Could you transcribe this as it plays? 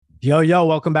Yo,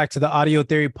 welcome back to the Audio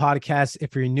Theory Podcast.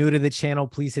 If you're new to the channel,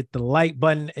 please hit the like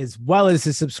button as well as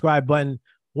the subscribe button.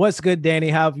 What's good, Danny?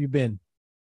 How have you been?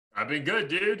 I've been good,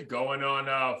 dude. Going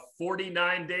on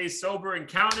 49 days sober and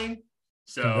counting.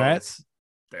 So Congrats.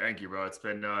 thank you, bro. It's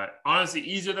been honestly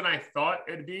easier than I thought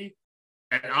it'd be.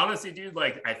 And honestly, dude,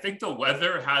 like I think the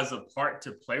weather has a part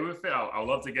to play with it. I'll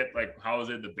love to get like how is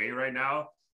it in the Bay right now.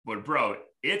 But bro,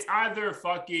 it's either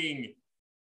fucking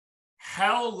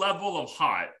hell level of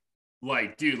hot,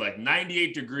 like dude, like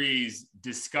 98 degrees,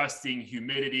 disgusting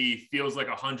humidity, feels like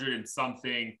 100 and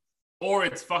something, or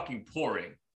it's fucking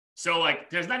pouring. So like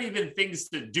there's not even things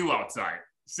to do outside.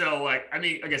 So like I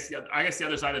mean, I guess the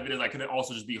other side of it is I could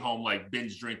also just be home like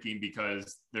binge drinking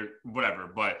because they're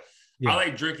whatever. But I Yeah.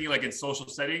 like drinking like in social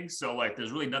settings. So like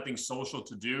there's really nothing social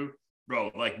to do.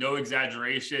 Bro, like no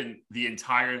exaggeration, the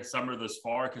entire summer thus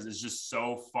far, because it's just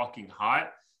so fucking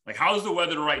hot. Like, how's the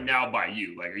weather right now by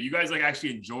you? Like, are you guys like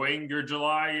actually enjoying your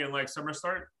July and like summer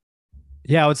start?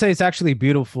 Yeah, I would say it's actually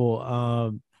beautiful.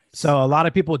 So a lot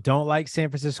of people don't like San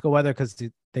Francisco weather because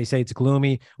they say it's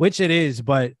gloomy, which it is,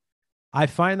 but I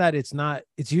find that it's not,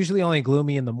 it's usually only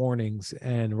gloomy in the mornings.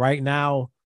 And right now,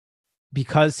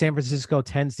 because San Francisco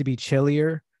tends to be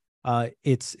chillier,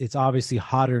 it's obviously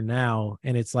hotter now,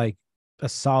 and it's like a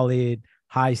solid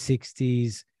high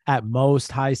 60s, at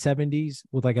most high 70s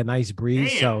with like a nice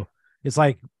breeze. Damn, So it's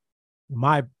like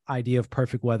my idea of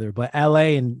perfect weather. But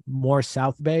LA and more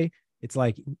South Bay, it's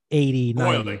like 80,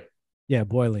 boiling. 90. Yeah,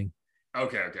 boiling.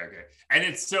 Okay. And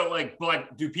it's so like, but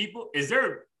like, do people? Is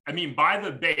there? I mean, by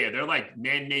the bay, are there like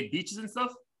man-made beaches and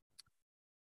stuff?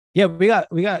 Yeah, we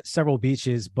got several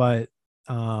beaches, but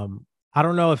I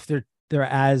don't know if they're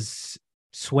as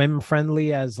swim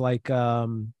friendly as like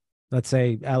let's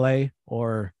say LA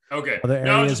or Okay. other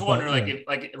No, I was areas, just but wondering, like, yeah. if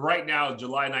like right now,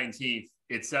 July 19th,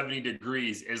 it's 70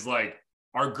 degrees. Is like,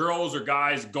 are girls or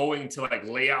guys going to like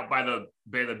lay out by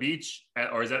the beach,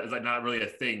 or is that not really a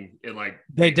thing in like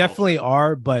They Bay definitely culture?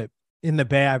 are, but in the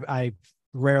Bay, I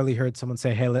rarely heard someone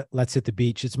say, "Hey, let's hit the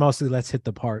beach." It's mostly let's hit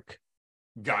the park.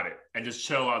 Got it. And just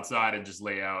chill outside and just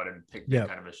lay out and picnic Yeah,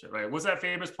 kind of a shit, right? What's that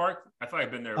famous park? I thought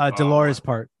I've been there Dolores once.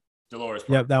 Park. Dolores Yep,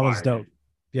 Park. that one's Fire, dude. dope.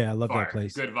 Yeah, I love that Fire.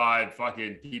 place. Good vibe.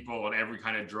 Fucking people on every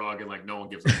kind of drug and like no one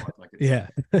gives a fuck. Like Yeah,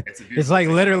 it's a it's beautiful like thing,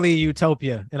 bro. literally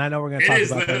Utopia, and I know we're gonna It talk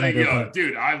is about that literally, later, yo, but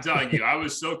dude, I'm telling you, I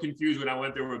was so confused when I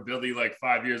went there with Billy like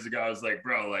 5 years ago. I was like,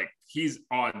 bro, like he's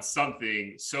on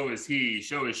something. So is he,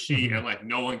 so is she, Mhm. and like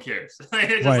no one cares. It's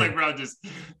just Right, like, bro, just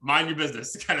mind your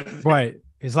business kind of thing. right.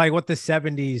 It's like what the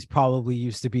 '70s probably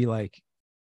used to be like.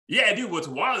 Yeah, dude, what's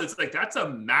wild, it's like that's a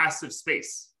massive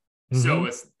space. So Hmm.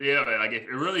 it's yeah, like it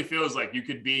really feels like you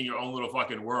could be in your own little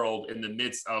fucking world in the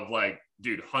midst of like,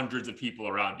 dude, hundreds of people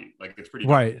around you. Like it's pretty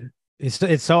dope. Right.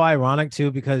 It's so ironic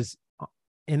too because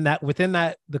in that within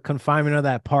that the confinement of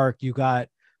that park, you got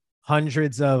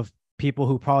hundreds of people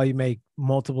who probably make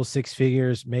multiple six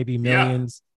figures, maybe Yeah.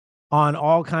 millions, on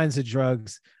all kinds of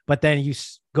drugs. But then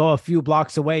go a few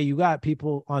blocks away, you got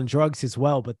people on drugs as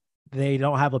well, but they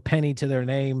don't have a penny to their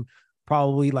name,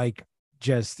 probably like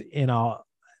just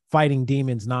fighting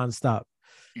demons nonstop.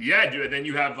 Yeah, dude. And then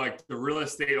you have like the real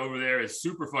estate over there is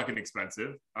super fucking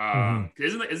expensive. Hmm.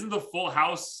 Isn't the full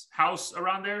house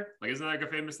around there? Like, isn't that like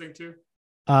a famous thing too?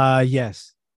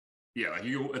 Yes. Yeah, like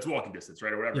it's walking distance,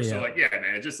 right, or whatever. Yeah, So yeah. like, yeah,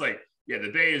 man, it's just like, yeah, the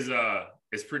Bay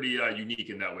is pretty unique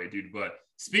in that way, dude. But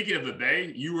speaking of the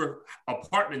Bay, you were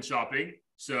apartment shopping.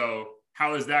 So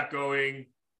how is that going?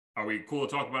 Are we cool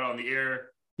to talk about it on the air?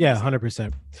 Give Yeah, me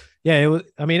some. 100%. Yeah, it was,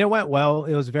 I mean, it went well.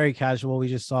 It was very casual. We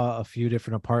just saw a few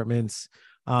different apartments.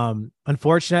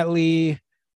 Unfortunately,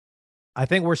 I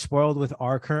think we're spoiled with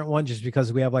our current one just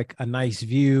because we have like a nice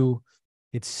view.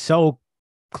 It's so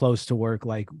close to work,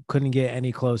 like couldn't get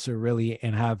any closer really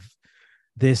and have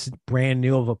this brand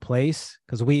new of a place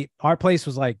because our place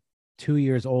was like 2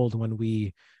 years old when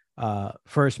we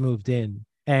first moved in.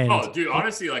 And Oh, dude,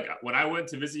 honestly, like when I went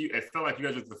to visit you, it felt like you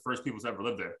guys were the first people to ever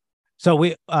live there. so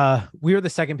we were the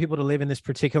second people to live in this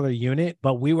particular unit,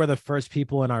 but we were the first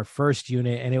people in our first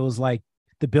unit, and it was like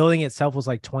the building itself was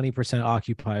like 20%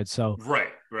 occupied. So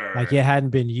like Right. it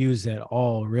hadn't been used at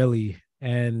all, really.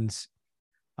 And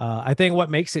I think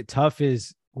what makes it tough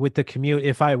is with the commute,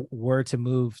 if I were to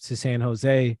move to San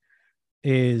Jose,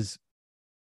 is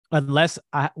unless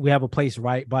we have a place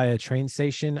right by a train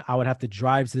station, I would have to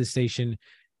drive to the station,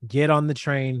 get on the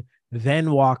train,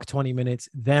 then walk 20 minutes,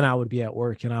 then I would be at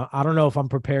work. And I don't know if I'm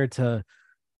prepared to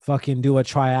fucking do a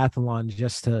triathlon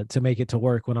just to make it to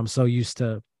work when I'm so used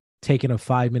to taking a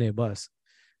 5 minute bus.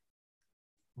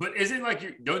 But isn't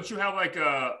like don't you have like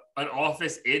a an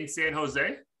office in San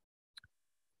Jose?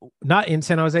 not in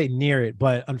San Jose, near it,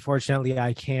 but unfortunately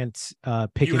I can't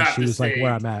pick You and have to choose like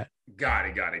where stay. I'm at. Got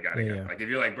it. Yeah, Like if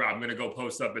you're like, bro, I'm gonna go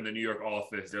post up in the New York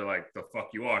office, they're like, the fuck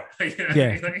you are. You know what I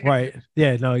yeah, mean? Like, right.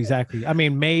 Yeah, no, exactly. I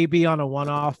mean, maybe on a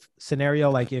one-off scenario,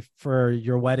 like if for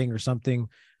your wedding or something,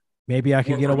 maybe I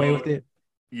could work get away with remote. it,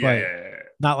 Yeah, but yeah, yeah.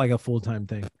 not like a full-time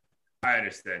thing. I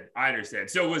understand.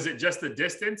 So was it just the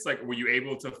distance? Like, were you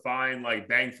able to find like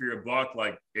bang for your buck?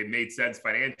 Like it made sense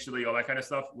financially, all that kind of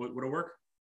stuff? Would it work?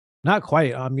 Not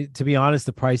quite. I mean, to be honest,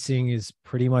 the pricing is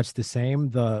pretty much the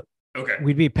same. Okay,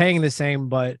 We'd be paying the same,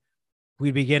 but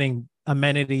we'd be getting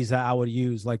amenities that I would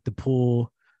use, like the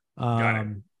pool, got it.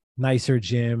 um, nicer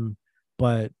gym.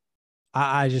 But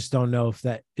I just don't know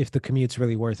if the commute's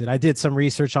really worth it. I did some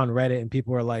research on Reddit and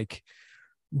people were like,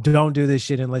 don't do this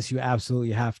shit unless you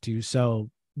absolutely have to. So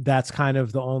that's kind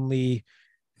of the only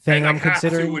And thing like I'm have to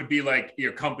considering. would be like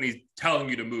your company's telling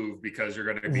you to move because you're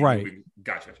going to be Right. moving.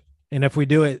 Gotcha. And if we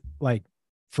do it, like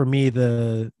for me,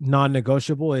 the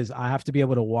non-negotiable is I have to be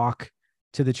able to walk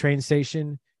to the train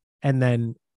station, and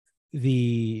then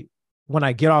the when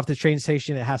I get off the train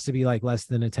station, it has to be like less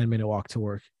than a 10-minute walk to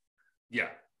work. Yeah,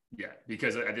 yeah.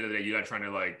 Because at the end of the day, you're not trying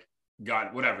to like,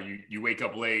 God, whatever. You wake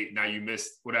up late, now you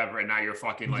missed whatever, and now you're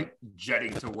fucking like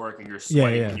jetting to work and you're Yeah,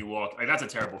 sweating yeah. when you walk. Like that's a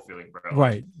terrible feeling, bro. Like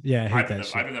Right. Yeah, I hate that I've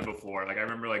shit. been there before. Like I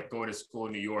remember like going to school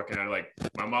in New York, and I like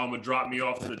my mom would drop me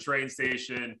off to the train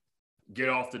station, get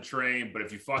off the train. But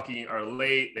if you fucking are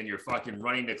late, then you're fucking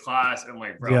running to class. And I'm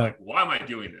like, bro, Yeah. like why am I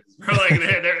doing this? Bro, like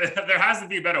there has to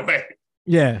be a better way.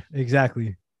 Yeah,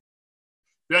 exactly.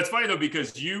 That's funny though,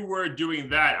 because you were doing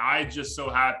that. I just so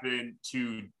happened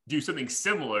to do something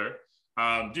similar.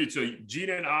 Dude, so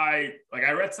Gina and I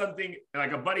read something,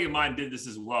 like a buddy of mine did this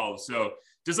as well. So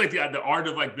just like the art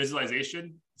of like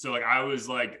visualization. So like I was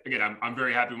like, again, I'm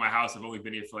very happy with my house. I've only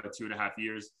been here for like 2.5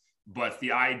 years. But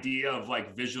the idea of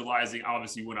like visualizing,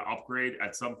 obviously you want to upgrade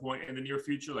at some point in the near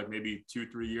future, like maybe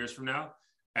 2-3 years from now.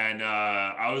 And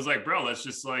I was like, bro, let's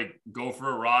just like go for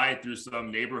a ride through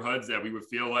some neighborhoods that we would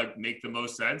feel like make the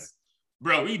most sense.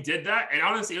 Bro, we did that. And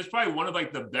honestly, it was probably one of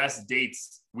like the best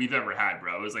dates we've ever had,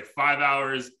 bro. It was like 5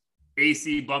 hours,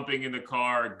 AC bumping in the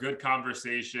car, good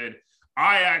conversation.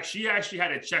 She actually had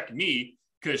to check me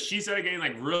because she started getting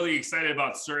like really excited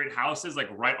about certain houses like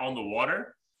right on the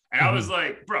water. And I was Mhm.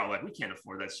 like, bro, like we can't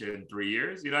afford that shit in 3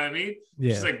 years. You know what I mean?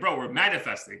 She's Yeah. like, bro, we're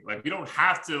manifesting. Like we don't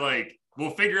have to like we'll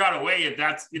figure out a way if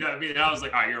that's you know what I mean. And I was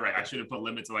like, oh, you're right. I should have put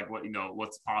limits to like what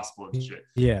what's possible and shit.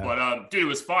 Yeah. But dude, it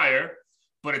was fire.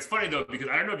 But it's funny though because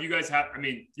I don't know if you guys have. I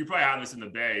mean, you probably have this in the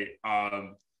Bay.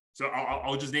 So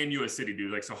I'll just name you a city,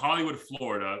 dude. Like so, Hollywood,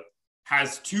 Florida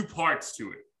has two parts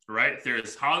to it. Right?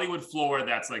 There's Hollywood, Florida,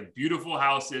 that's like beautiful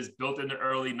houses built in the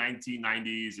early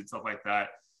 1990s and stuff like that.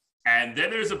 And then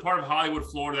there's a part of Hollywood,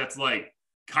 Florida that's like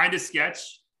kind of sketch.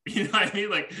 You know what I mean?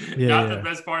 Like Yeah. not the Yeah.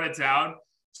 best part of town.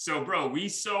 So, bro, we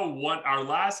saw our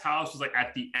last house was like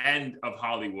at the end of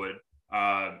Hollywood.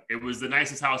 It was the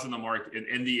nicest house in the market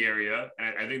in the area.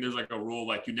 And I think there's like a rule,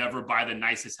 like you never buy the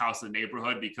nicest house in the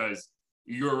neighborhood because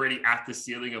you're already at the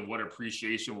ceiling of what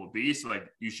appreciation will be. So like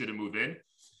you shouldn't move in.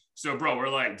 So, bro, we're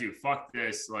like, dude, fuck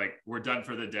this. Like, we're done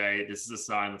for the day. This is a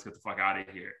sign. Let's get the fuck out of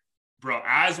here. Bro,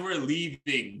 as we're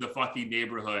leaving the fucking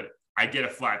neighborhood, I get a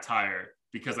flat tire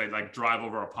because I like drive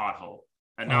over a pothole.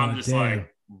 And now Oh, I'm just damn.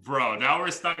 like, bro, now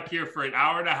we're stuck here for an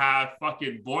hour and a half,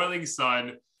 fucking boiling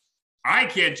sun. I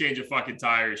can't change a fucking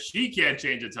tire. She can't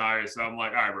change a tire. So I'm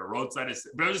like, all right, bro, roadside is,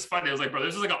 but it was just funny. It was like, bro,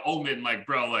 this is like an omen. Like,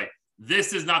 bro, like,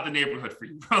 this is not the neighborhood for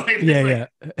you, bro. Like, Yeah. like,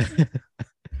 Yeah.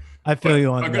 I feel but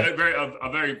you on that.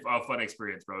 a very fun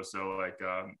experience, bro. So like,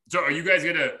 so are you guys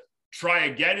gonna try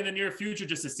again in the near future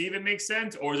just to see if it makes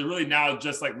sense, or is it really now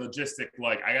just like logistic?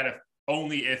 Like, I gotta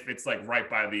only if it's like right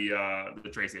by the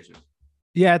train station.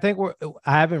 Yeah, I think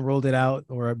I haven't rolled it out,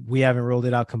 or we haven't rolled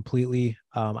it out completely.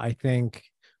 I think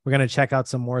we're gonna check out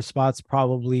some more spots,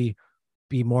 probably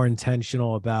be more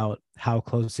intentional about how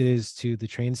close it is to the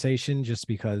train station, just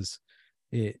because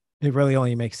it really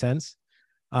only makes sense.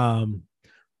 Um,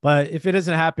 but if it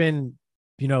doesn't happen,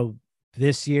 you know,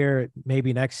 this year,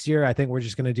 maybe next year, I think we're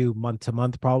just gonna do month to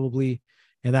month probably.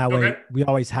 And that way Okay. we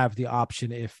always have the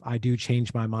option if I do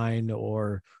change my mind,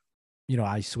 or,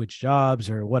 I switch jobs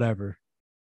or whatever.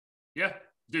 Yeah,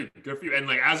 dude, good for you. And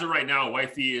like as of right now,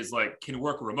 wifey is like can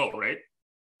work remote, right?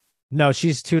 No,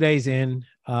 she's 2 days in.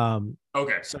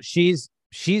 Okay. So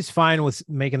she's fine with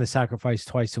making the sacrifice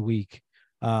twice a week.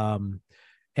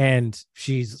 And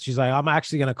she's like, I'm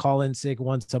actually gonna call in sick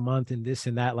once a month and this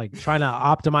and that, like trying to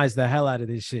optimize the hell out of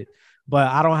this shit. But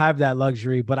I don't have that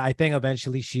luxury. But I think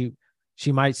eventually she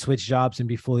might switch jobs and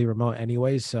be fully remote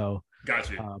anyways. So Got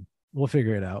you. we'll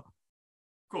figure it out.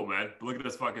 Cool, man. But look at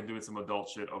us fucking doing some adult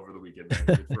shit over the weekend, man.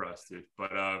 Good for us, dude.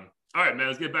 But all right, man,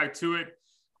 let's get back to it.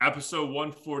 Episode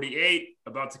 148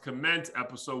 about to commence.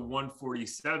 Episode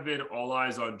 147. All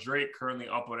eyes on Drake. Currently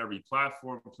up on every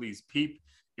platform. Please peep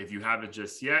if you haven't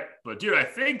just yet. But dude, I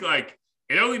think like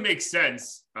it only makes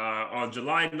sense on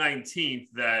July 19th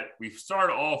that we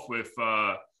start off with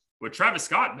Travis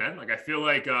Scott, man. Like I feel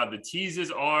like the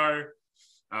teases are.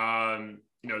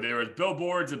 There was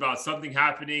billboards about something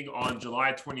happening on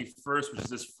July 21st, which is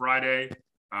this Friday.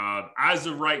 As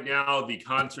of right now, the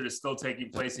concert is still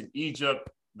taking place in Egypt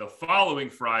the following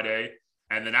Friday.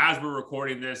 And then as we're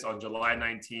recording this on July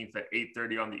 19th at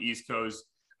 8:30 on the East Coast,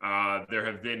 there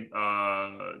have been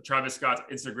Travis Scott's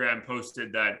Instagram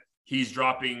posted that he's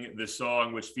dropping the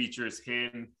song, which features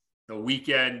him, The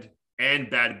Weeknd, and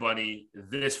Bad Bunny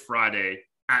this Friday,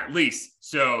 at least.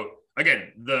 So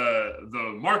again,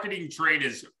 the marketing train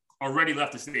is already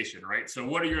left the station, right? So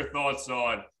what are your thoughts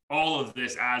on all of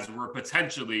this as we're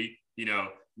potentially,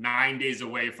 9 days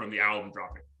away from the album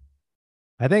dropping?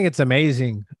 I think it's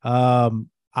amazing.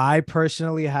 I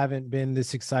personally haven't been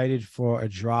this excited for a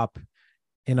drop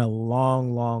in a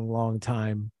long, long, long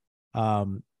time.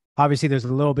 Obviously, there's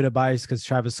a little bit of bias because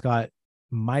Travis Scott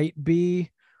might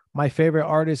be my favorite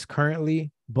artist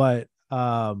currently, but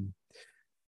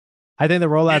I think the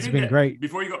rollout's been great.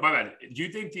 Before you go, my bad. Do you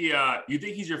think you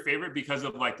think he's your favorite because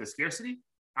of like the scarcity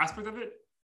aspect of it?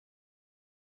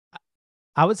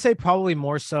 I would say probably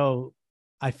more so.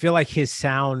 I feel like his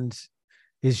sound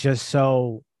is just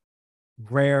so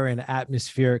rare and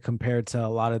atmospheric compared to a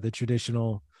lot of the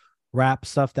traditional rap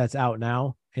stuff that's out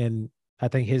now. And I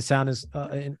think his sound is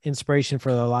an inspiration for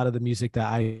a lot of the music that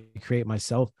I create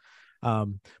myself. But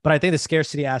I think the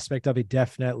scarcity aspect of it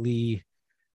definitely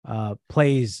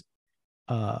plays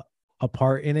a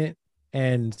part in it.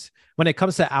 And when it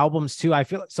comes to albums too, I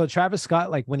feel so Travis Scott,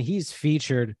 like when he's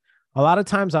featured, a lot of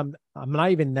times I'm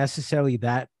not even necessarily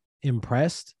that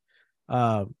impressed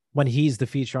when he's the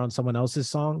feature on someone else's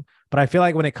song. But I feel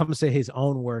like when it comes to his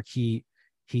own work, he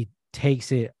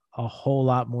takes it a whole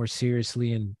lot more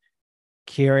seriously and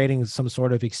curating some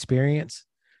sort of experience.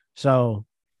 So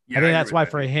I think that's why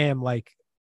for him, like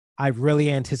I really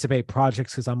anticipate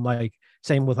projects because I'm like,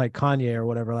 same with like Kanye or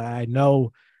whatever. Like I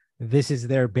know this is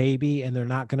their baby and they're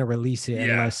not going to release it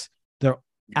unless they're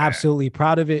absolutely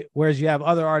proud of it. Whereas you have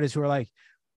other artists who are like,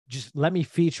 just let me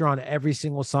feature on every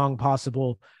single song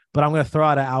possible, but I'm going to throw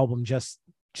out an album just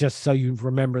so you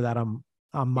remember that I'm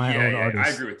my own artist.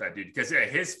 I agree with that, dude. Because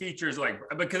his features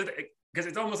because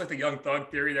it's almost like the Young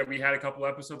Thug theory that we had a couple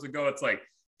episodes ago. It's like,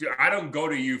 dude, I don't go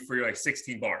to you for like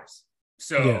 16 bars.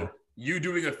 So you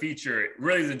doing a feature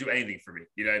really doesn't do anything for me.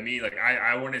 You know what I mean? Like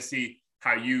I want to see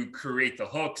how you create the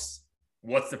hooks.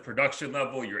 What's the production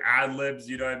level? Your ad libs.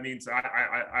 You know what I mean? So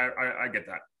I get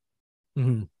that.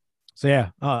 Mm-hmm. So yeah,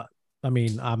 I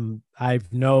mean,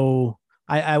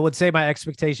 I would say my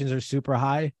expectations are super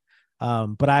high,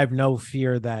 but I have no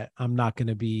fear that I'm not going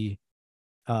to be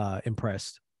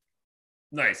impressed.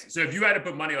 Nice. So if you had to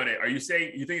put money on it, are you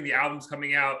saying you think the album's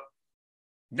coming out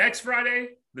next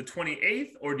Friday, the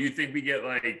 28th, or do you think we get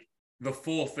like the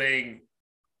full thing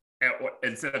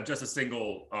instead of just a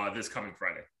single this coming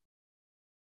Friday?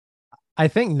 I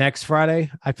think next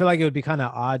Friday. I feel like it would be kind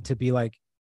of odd to be like,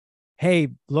 hey,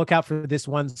 look out for this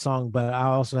one song, but I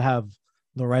also have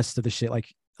the rest of the shit.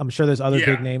 Like I'm sure there's other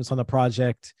big names on the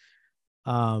project.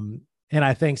 And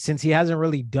I think since he hasn't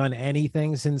really done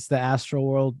anything since the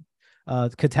Astroworld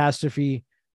catastrophe,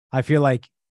 I feel like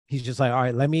he's just like, all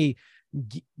right, let me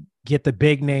get the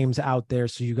big names out there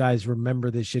so you guys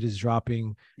remember this shit is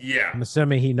dropping. Yeah. I'm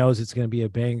assuming he knows it's going to be a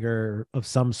banger of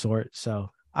some sort.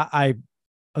 So I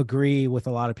agree with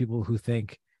a lot of people who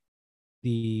think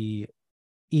the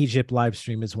Egypt live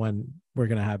stream is when we're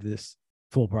going to have this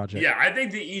full project. Yeah, I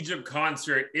think the Egypt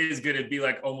concert is going to be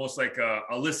like almost like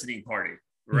a listening party,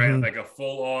 right? Mm-hmm. Like a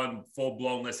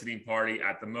full-blown listening party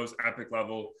at the most epic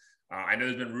level. I know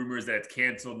there's been rumors that it's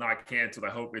canceled, not canceled. I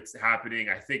hope it's happening.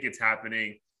 I think it's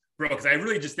happening, bro, because I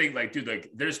really just think like, dude,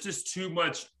 like there's just too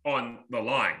much on the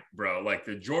line, bro. Like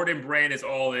the Jordan brand is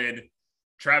all in.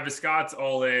 Travis Scott's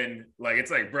all in. Like,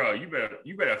 it's like, bro, you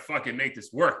better fucking make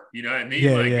this work. You know what I mean?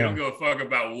 Yeah, you don't give a fuck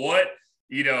about what,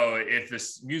 if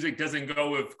this music doesn't go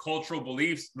with cultural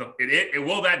beliefs, it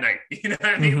will that night. You know what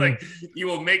I mean? Mm-hmm. Like, you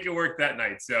will make it work that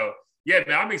night. So, yeah,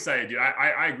 man, I'm excited, dude.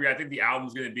 I agree. I think the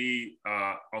album's going to be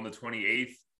on the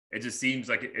 28th. It just seems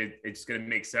like it's going to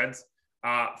make sense.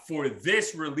 For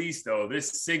this release, though,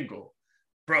 this single,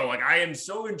 bro, like I am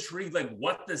so intrigued, like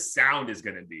what the sound is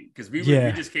going to be. Because we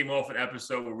just came off an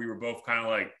episode where we were both kind of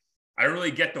like, I don't really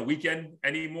get The Weeknd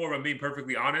anymore, if I'm being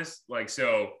perfectly honest. Like,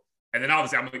 so And then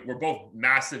obviously we're both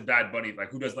massive Bad Bunny.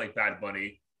 Like, who doesn't like Bad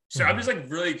Bunny? So I'm just like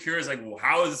really curious, like, well,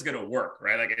 how is this gonna work,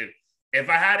 right? Like, if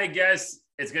I had to guess,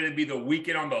 it's gonna be The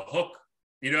Weeknd on the hook,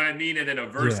 you know what I mean, and then a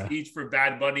verse each for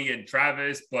Bad Bunny and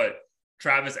Travis, but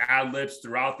Travis ad libs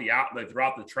throughout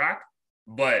the track.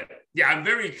 But yeah, I'm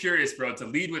very curious, bro, to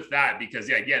lead with that because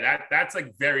that's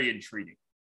like very intriguing.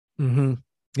 Mm-hmm.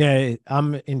 Yeah,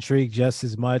 I'm intrigued just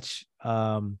as much.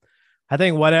 I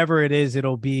think whatever it is,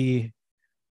 it'll be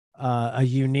a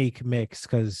unique mix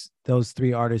because those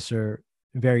three artists are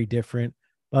very different.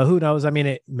 But who knows? I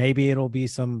mean, maybe it'll be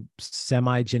some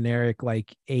semi-generic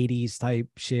like 80s type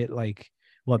shit, like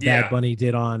what Bad Bunny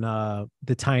did on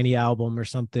the Tiny album or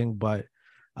something. But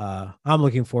I'm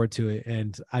looking forward to it,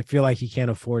 and I feel like he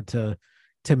can't afford to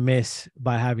miss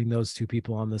by having those two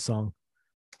people on the song.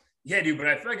 Yeah, dude, but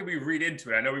I feel like if we read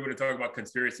into it, I know we want to talk about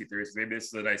conspiracy theories. Maybe this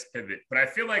is a nice pivot, but I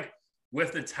feel like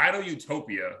with the title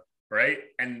Utopia, right?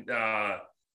 And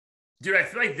dude, I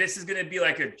feel like this is gonna be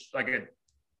like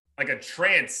a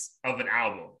trance of an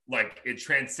album. Like it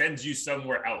transcends you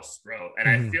somewhere else, bro. And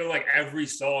I feel like every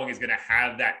song is gonna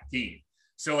have that theme.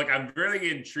 So like I'm really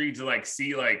intrigued to like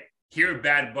see like hear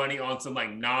Bad Bunny on some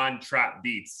like non-trap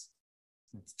beats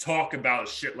talk about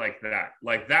shit like that.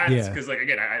 Like that's because like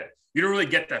again, you don't really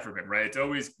get that from him, right? It's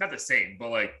always not the same, but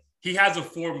like he has a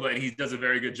formula and he does a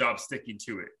very good job sticking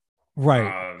to it.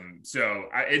 Right. So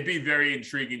it'd be very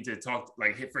intriguing to talk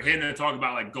like for him to talk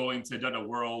about like going to another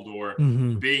world or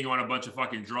being on a bunch of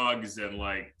fucking drugs and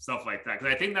like stuff like that.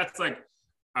 Because I think that's like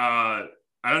I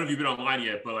don't know if you've been online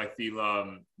yet, but like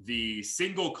the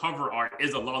single cover art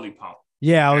is a lollipop.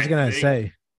 Yeah, I was gonna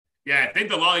say. Yeah, I think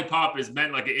the lollipop is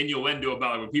meant like an innuendo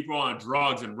about like when people are on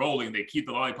drugs and rolling, they keep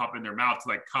the lollipop in their mouth to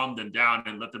like calm them down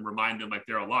and let them remind them like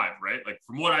they're alive, right? Like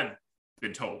from what I've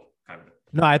been told, kind of.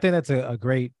 No, I think that's a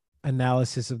great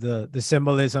analysis of the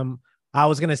symbolism. I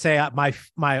was gonna say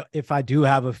my if I do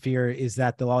have a fear is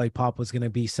that the lollipop was gonna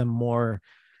be some more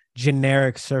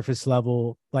generic surface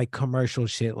level like commercial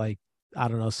shit, like I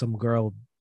don't know, some girl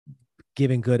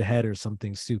giving good head or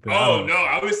something stupid. Oh no,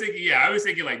 I was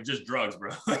thinking like just drugs,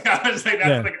 bro. Like I was like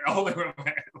that's like all over my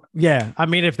head. Yeah, I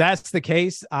mean if that's the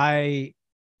case, I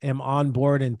am on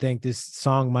board and think this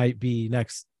song might be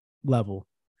next level.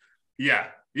 Yeah,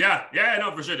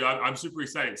 no, for sure, dude. I'm super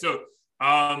excited. So,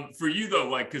 for you though,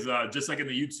 like, cause just like in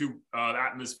the YouTube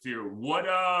atmosphere, what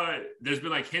there's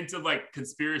been like hints of like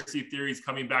conspiracy theories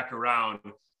coming back around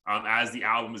as the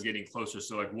album is getting closer.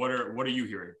 So, like, what are you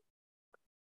hearing?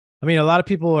 I mean, a lot of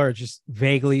people are just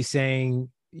vaguely saying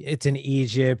it's in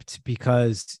Egypt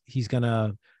because he's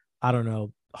gonna, I don't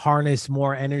know, harness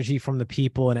more energy from the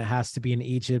people, and it has to be in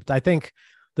Egypt. I think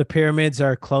the pyramids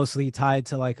are closely tied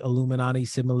to like Illuminati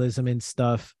symbolism and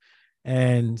stuff.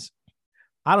 And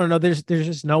I don't know, there's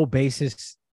just no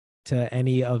basis to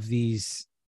any of these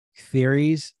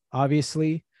theories,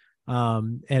 obviously.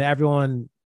 And everyone,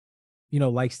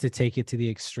 likes to take it to the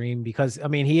extreme because I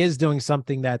mean, he is doing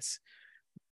something that's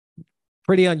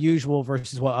pretty unusual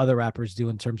versus what other rappers do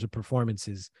in terms of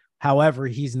performances. However,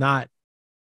 he's not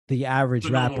the average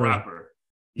rapper.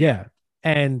 Yeah.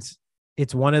 And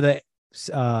it's one of the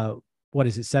what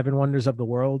is it, 7 wonders of the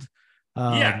world,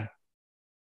 that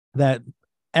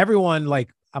everyone, like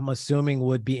I'm assuming,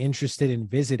 would be interested in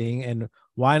visiting. And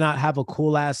why not have a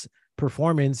cool ass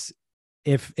performance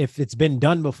if it's been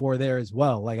done before there as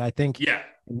well? Like I think it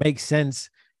makes sense.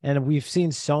 And we've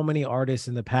seen so many artists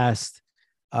in the past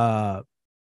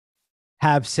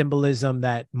have symbolism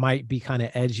that might be kind of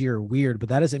edgy or weird, but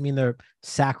that doesn't mean they're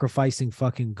sacrificing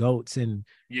fucking goats and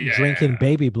drinking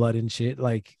baby blood and shit.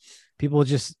 Like people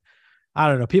just, I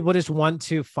don't know, people just want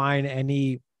to find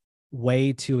any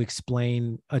way to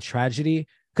explain a tragedy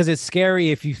because it's scary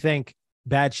if you think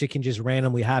bad shit can just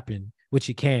randomly happen, which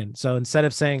it can. So instead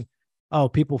of saying, oh,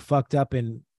 people fucked up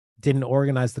and didn't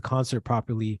organize the concert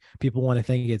properly, people want to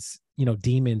think it's,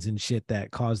 demons and shit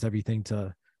that caused everything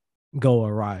to go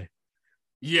awry.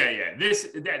 Yeah.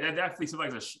 That definitely seems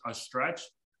like a stretch.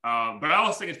 But I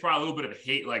also think it's probably a little bit of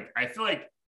hate. Like, I feel like,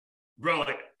 bro,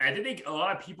 like, I think a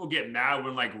lot of people get mad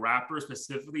when, like, rappers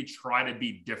specifically try to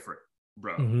be different,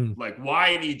 bro. Like, why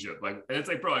in Egypt? Like, and it's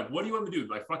like, bro, like, what do you want me to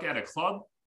do? Like, fucking at a club?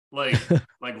 Like,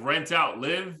 like, rent out,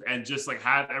 live, and just, like,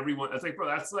 have everyone. It's like, bro,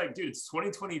 that's like, dude, it's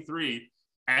 2023.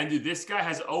 And, dude, this guy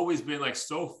has always been, like,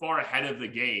 so far ahead of the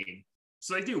game.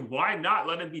 So, like, dude, why not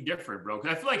let him be different, bro?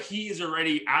 Because I feel like he is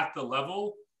already at the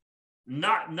level.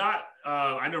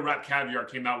 I know Rap Caviar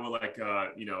came out with like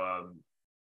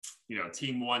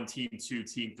team 1, team 2,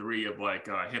 team 3 of like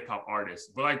hip hop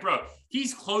artists, but like, bro,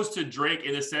 he's close to Drake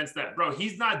in the sense that, bro,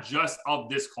 he's not just of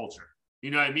this culture. You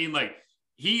know what I mean? Like,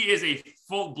 he is a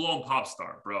full blown pop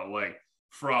star, bro. Like,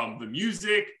 from the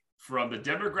music, from the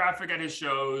demographic at his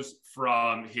shows,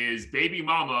 from his baby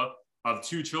mama of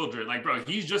 2 children. Like, bro,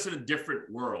 he's just in a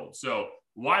different world. So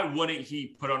why wouldn't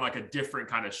he put on like a different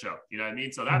kind of show? You know what I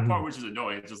mean? So that part, which is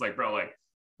annoying, it's just like, bro, like,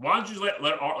 why don't you let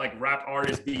like rap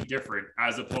artists be different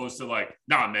as opposed to like,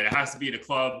 nah, man, it has to be in a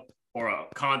club or a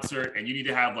concert and you need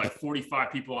to have like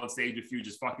 45 people on stage with you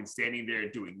just fucking standing there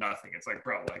and doing nothing. It's like,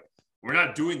 bro, like, we're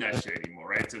not doing that shit anymore,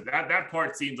 right? So that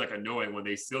part seems like annoying when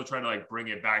they still try to like bring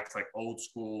it back to like old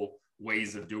school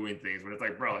ways of doing things. When it's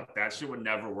like, bro, like, that shit would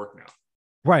never work now.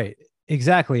 Right.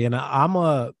 Exactly. And I'm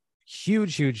a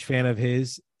huge fan of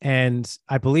his. And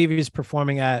I believe he's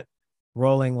performing at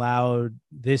Rolling Loud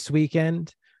this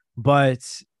weekend. But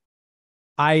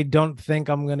I don't think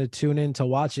I'm going to tune in to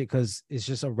watch it because it's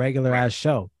just a regular ass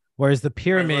show. Whereas the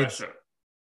Pyramids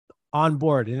on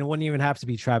board, and it wouldn't even have to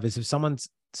be Travis. If someone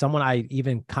I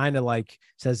even kind of like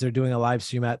says they're doing a live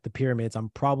stream at the Pyramids, I'm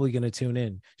probably going to tune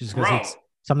in just because it's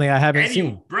something I haven't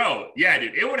seen. Bro, yeah,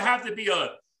 dude. It would have to be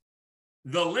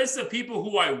the list of people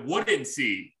who I wouldn't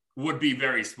see would be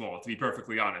very small, to be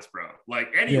perfectly honest, bro. Like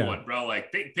anyone, bro.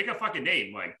 Like pick a fucking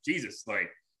name. Like Jesus, like,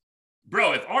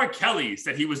 bro, if R. Kelly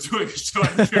said he was doing a show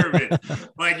at the Pyramid,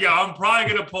 like, yeah, I'm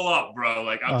probably gonna pull up, bro.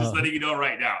 Like, I'm just letting you know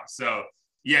right now. So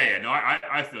yeah, no,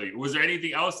 I feel you. Was there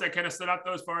anything else that kind of stood out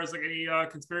though, as far as like any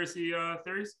conspiracy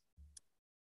theories?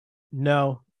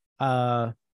 No,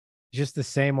 just the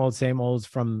same olds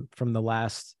from the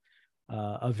last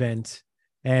event,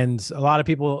 and a lot of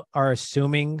people are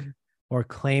assuming or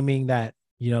claiming that,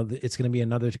 you know, it's going to be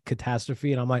another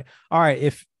catastrophe, and I'm like, all right,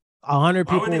 if 100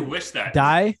 people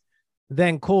die,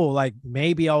 then cool, like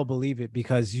maybe I'll believe it,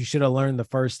 because you should have learned the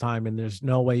first time, and there's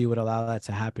no way you would allow that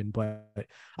to happen. But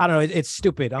I don't know, it's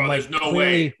stupid. I'm like, there's no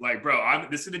way. Like, bro,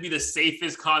 this is gonna be the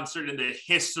safest concert in the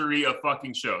history of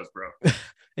fucking shows, bro.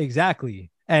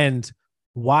 Exactly. And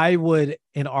why would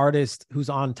an artist who's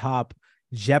on top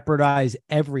jeopardize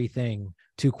everything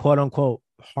to quote unquote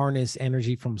harness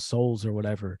energy from souls or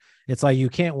whatever? It's like, you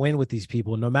can't win with these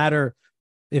people, no matter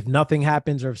if nothing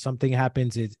happens or if something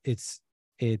happens.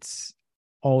 It's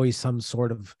always some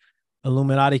sort of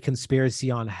Illuminati conspiracy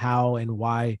on how and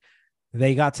why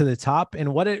they got to the top.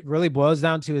 And what it really boils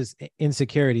down to is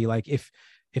insecurity. Like, if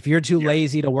you're too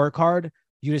lazy to work hard,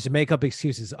 you just make up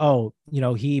excuses. Oh, you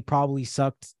know, he probably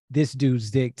sucked this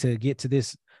dude's dick to get to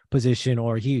this position,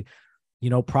 or he, you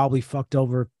know, probably fucked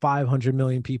over 500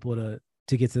 million people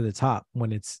to get to the top,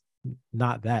 when it's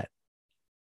not that.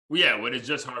 Well, yeah, when it's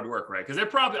just hard work, right? Because they're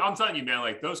probably, I'm telling you, man,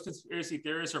 like, those conspiracy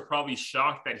theorists are probably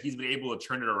shocked that he's been able to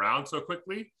turn it around so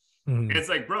quickly. And it's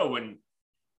like, bro, when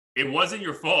it wasn't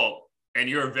your fault and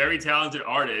you're a very talented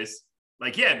artist,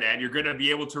 like, yeah, man, you're going to be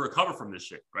able to recover from this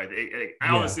shit, right? I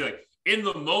honestly, like, in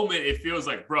the moment, it feels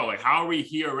like, bro, like, how are we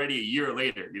here already a year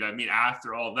later? You know what I mean?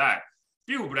 After all that.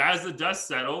 Dude, but as the dust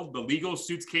settled, the legal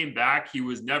suits came back. He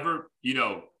was never, you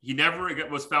know, he never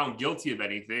was found guilty of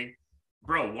anything.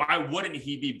 Bro, why wouldn't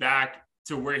he be back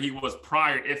to where he was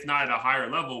prior, if not at a higher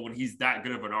level, when he's that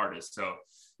good of an artist? So,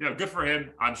 you know, good for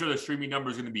him. I'm sure the streaming number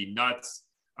is going to be nuts.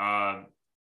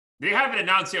 They haven't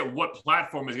announced yet what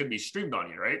platform is going to be streamed on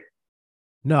yet, right?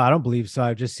 No, I don't believe so.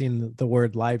 I've just seen the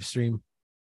word live stream.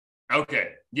 Okay.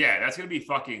 Yeah, that's going to be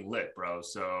fucking lit, bro.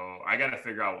 So I got to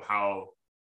figure out how.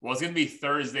 Well, it's going to be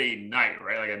Thursday night,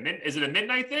 right? Like, is it a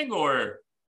midnight thing or?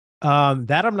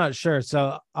 That I'm not sure.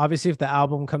 So obviously, if the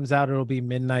album comes out, it'll be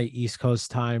midnight East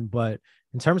Coast time. But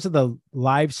in terms of the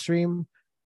live stream,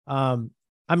 I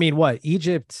mean, what,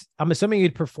 Egypt? I'm assuming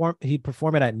he'd perform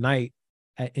it at night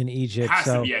in Egypt. It has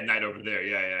to be at night over there.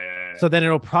 Yeah. So then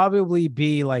it'll probably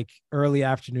be like early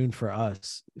afternoon for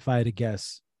us, if I had to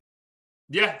guess.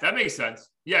 Yeah, that makes sense.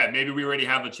 Yeah, maybe we already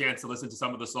have a chance to listen to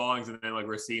some of the songs, and then like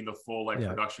we're seeing the full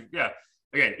production. Yeah.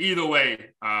 Again, either way,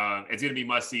 it's going to be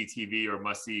must-see TV or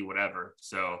must-see whatever.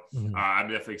 So I'm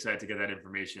definitely excited to get that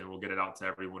information. We'll get it out to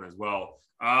everyone as well.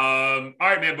 All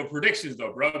right, man, but predictions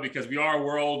though, bro, because we are a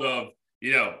world of,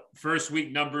 you know, first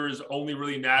week numbers only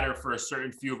really matter for a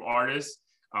certain few of artists.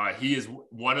 He is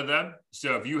one of them.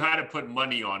 So if you had to put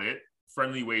money on it,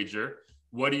 friendly wager,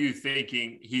 what are you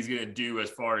thinking he's going to do as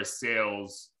far as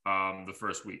sales the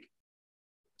first week?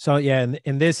 So yeah,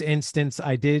 in this instance,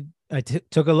 I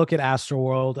took a look at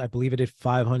Astroworld. I believe it did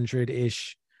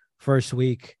 500-ish first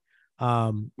week.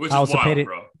 Which is wild,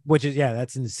 bro. Which is, yeah,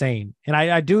 that's insane. And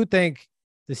I do think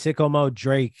the Sicko Mode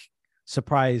Drake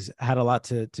surprise had a lot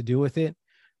to do with it.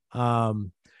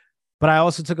 But I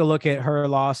also took a look at Her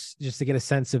Loss just to get a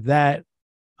sense of that.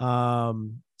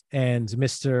 And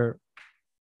Mr.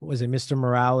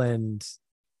 Morale and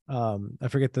I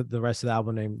forget the rest of the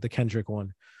album name, the Kendrick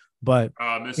one. But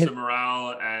Mr.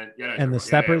 Morale and the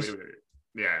Steppers.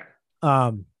 Yeah.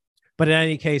 Um, but in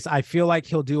any case, I feel like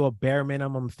he'll do a bare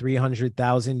minimum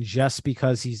 300,000 just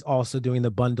because he's also doing the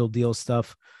bundle deal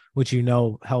stuff, which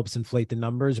helps inflate the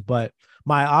numbers. But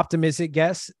my optimistic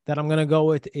guess that I'm gonna go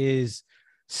with is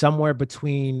somewhere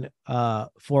between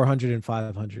 400 and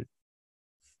 500.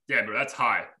 Yeah, bro, that's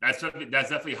high. That's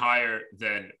definitely higher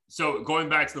than. So going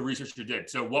back to the research you did,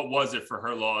 so what was it for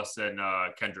her loss and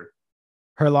Kendrick?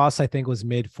 Her loss, I think, was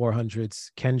mid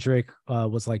 400s. Kendrick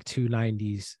was like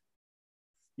 290s.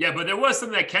 Yeah, but there was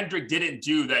something that Kendrick didn't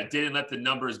do that didn't let the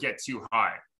numbers get too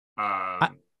high. I,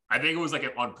 I think it was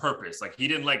like on purpose. Like he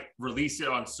didn't like release it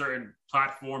on certain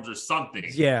platforms or something.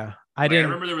 yeah, I Like, I didn't.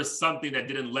 remember there was something that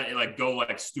didn't let it like go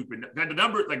like stupid. The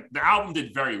number, like the album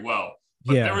did very well,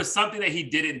 but there Yeah, was something that he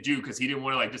didn't do because he didn't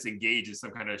want to like just engage in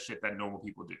some kind of shit that normal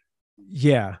people do.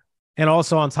 yeah. And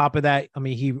also on top of that, I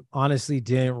mean, he honestly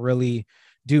didn't really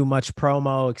do much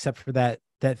promo except for that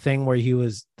thing where he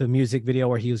was the music video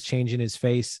where he was changing his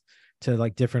face to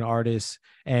like different artists,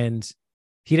 and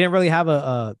he didn't really have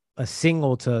a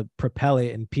single to propel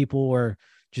it, and people were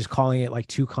just calling it like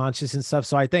too conscious and stuff.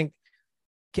 So I think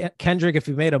Kendrick, if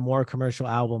he made a more commercial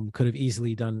album, could have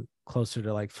easily done closer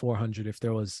to like 400 if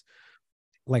there was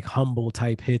like humble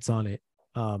type hits on it.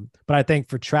 But I think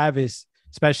for Travis,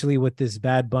 especially with this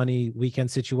Bad Bunny weekend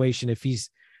situation, if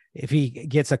he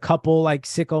gets a couple like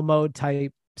sicko mode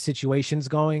type situations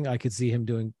going, I could see him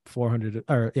doing 400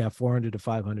 or 400 to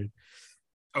 500.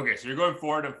 Okay, so you're going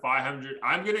forward to 500.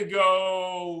 I'm gonna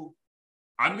go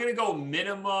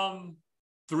minimum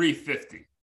 350.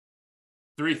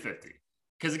 350.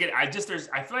 Because again, I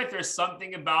feel like there's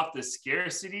something about the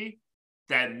scarcity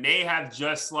that may have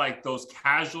just like those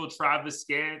casual Travis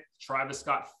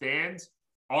Scott fans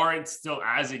aren't still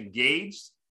as engaged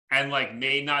and like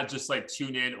may not just like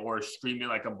tune in or stream it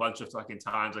like a bunch of fucking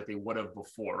times like they would have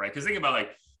before, right? Because think about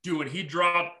like, dude, when he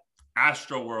dropped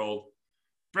Astro World,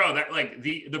 bro, that like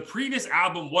the previous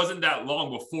album wasn't that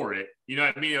long before it. You know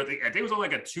what I mean? I think it was only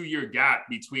like a 2-year gap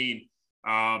between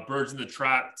Birds in the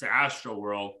Trap to Astro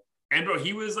World. And bro,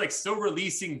 he was like still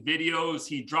releasing videos.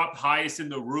 He dropped Highest in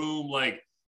the Room like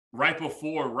right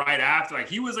before, right after. Like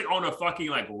he was like on a fucking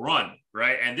like run,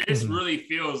 right? And this Mhm. really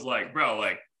feels like, bro,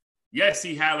 like yes,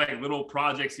 he had like little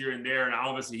projects here and there, and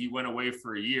obviously he went away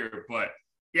for a year, but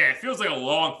yeah, it feels like a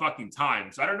long fucking time.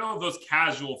 So I don't know if those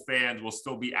casual fans will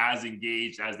still be as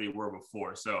engaged as they were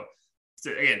before. So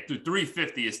again,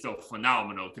 350 is still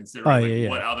phenomenal Oh considering yeah, like yeah.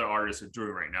 what other artists are doing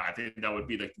right now. I think that would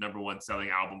be like the number one selling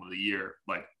album of the year,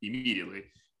 like immediately.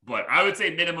 But I would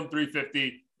say minimum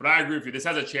 350. But I agree with you. This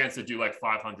has a chance to do like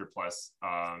 500 plus.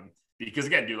 Because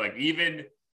again, dude, like even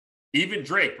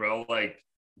Drake, bro,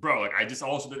 I just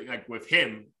also think like with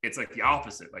him, it's like the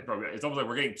opposite. Like, bro, it's almost like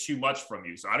we're getting too much from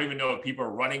you. So I don't even know if people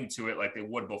are running to it like they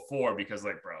would before because,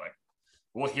 like, bro, like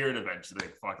we'll hear it eventually.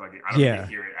 Fuck, like I don't need to Yeah,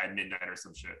 hear it at midnight or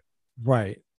some shit.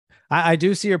 right. I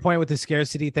do see your point with the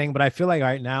scarcity thing, but I feel like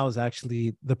right now is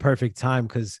actually the perfect time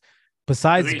because Because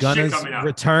besides ain't shit Gunna's coming out.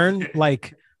 return,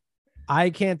 like I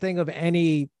can't think of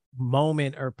any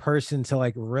moment or person to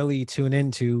like really tune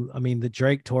into. I mean, the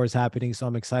Drake tour is happening, so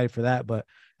I'm excited for that. But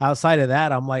outside of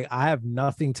that, I'm like, I have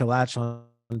nothing to latch on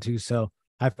to. So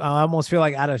I almost feel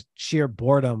like out of sheer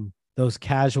boredom, those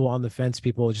casual on the fence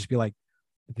people will just be like,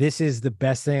 this is the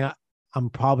best thing I'm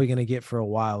probably gonna get for a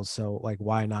while. So like,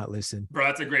 why not listen? Bro,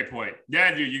 that's a great point.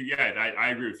 Yeah, dude. I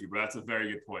agree with you, bro. That's a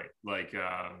very good point. Like,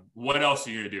 what else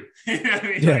are you gonna do? You know what I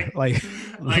mean, Yeah, like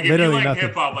like if you literally like nothing.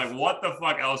 hip hop, like what the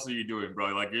fuck else are you doing, bro?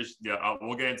 Like,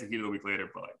 we'll get into Heat of the Week later,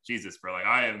 but like, Jesus, bro, like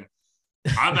I'm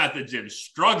at the gym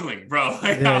struggling, bro.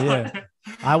 Like, Yeah, yeah.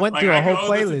 I went like through a I can whole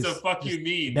only listen to playlist "Fuck You just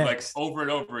Mean" like next. over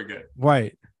and over again.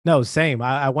 Right. No, same.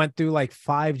 I went through like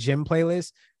 5 gym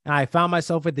playlists and I found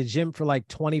myself at the gym for like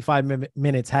 25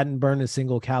 minutes, hadn't burned a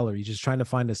single calorie, just trying to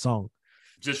find a song.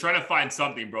 Just trying to find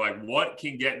something, bro. Like, what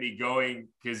can get me going?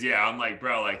 Because yeah, I'm like,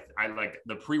 bro, like I like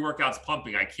the pre-workout's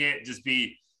pumping. I can't just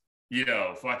be,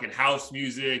 fucking house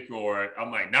music or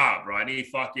I'm like, nah, bro. I need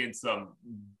fucking some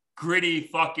gritty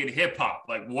fucking hip hop.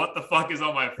 Like, what the fuck is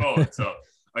on my phone? So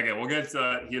again, we'll get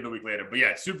to Hear the Week later. But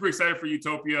yeah, super excited for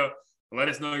Utopia. Let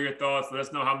us know your thoughts. Let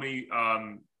us know how many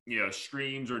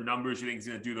streams or numbers you think is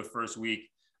gonna do the first week.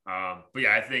 But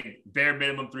yeah, I think bare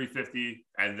minimum 350,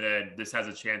 and then this has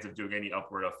a chance of doing any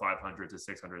upward of 500 to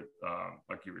 600,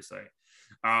 like you were saying.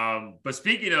 But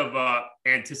speaking of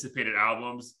anticipated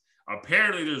albums,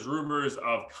 apparently there's rumors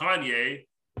of Kanye,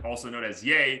 also known as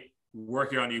Ye,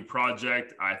 working on a new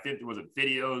project. I think there was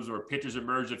videos or pictures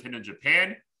emerged of him in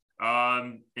Japan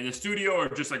in the studio, or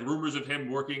just like rumors of him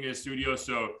working in a studio.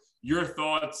 So your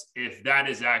thoughts, if that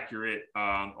is accurate,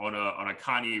 on a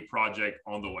Kanye project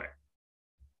on the way?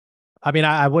 I mean,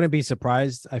 I wouldn't be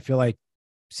surprised. I feel like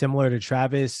similar to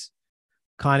Travis,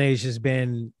 Kanye's just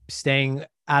been staying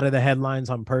out of the headlines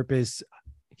on purpose.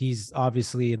 He's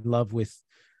obviously in love with,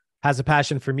 has a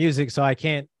passion for music. So I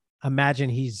can't imagine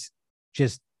he's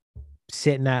just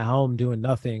sitting at home doing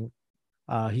nothing.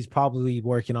 He's probably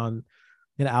working on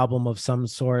an album of some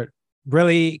sort.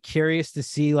 Really curious to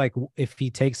see like if he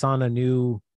takes on a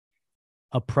new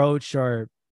approach or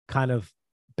kind of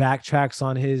backtracks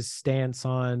on his stance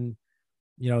on,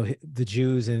 the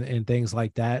Jews and things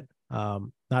like that.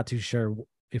 Not too sure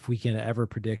if we can ever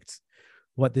predict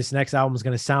what this next album is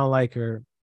going to sound like or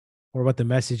what the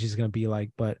message is going to be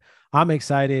like, but I'm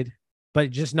excited.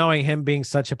 But just knowing him being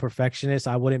such a perfectionist,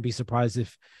 I wouldn't be surprised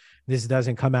if this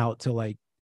doesn't come out till like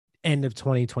end of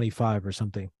 2025 or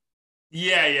something.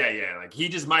 Yeah. Like he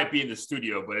just might be in the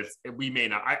studio, but we may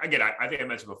not. I think I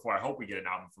mentioned before, I hope we get an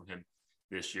album from him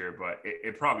this year, but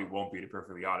it probably won't be, to be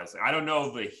perfectly honest. I don't know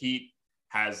if the heat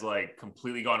has like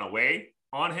completely gone away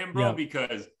on him, bro,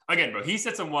 because again, bro, he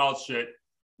said some wild shit.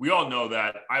 We all know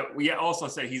that. We also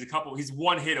said he's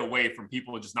one hit away from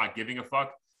people just not giving a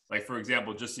fuck. Like, for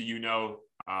example, just so you know,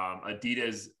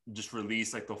 Adidas just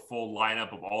released like the full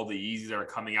lineup of all the Yeezys that are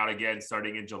coming out again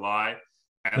starting in July.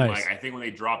 And nice. Like, I think when they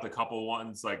dropped a couple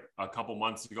ones like a couple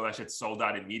months ago, that shit sold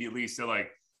out immediately. So like,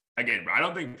 again, bro, I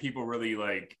don't think people really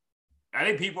like, I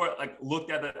think people are like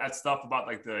looked at that stuff about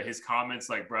like his comments,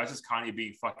 like, bro, that's just Kanye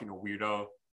being fucking a weirdo.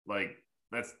 Like,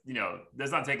 that's,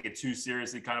 let's not take it too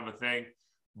seriously kind of a thing.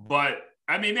 But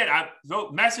I mean, man,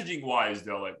 messaging wise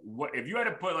though, like what if you had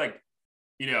to put like,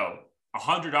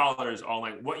 $100 on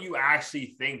like what you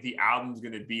actually think the album's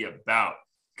going to be about?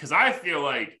 Because I feel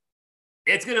like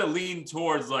it's going to lean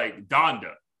towards like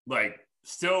Donda, like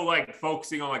still like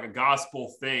focusing on like a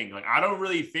gospel thing. Like, I don't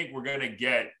really think we're going to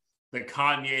get the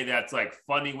Kanye that's like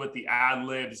funny with the ad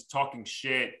libs, talking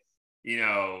shit,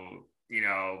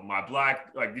 my black,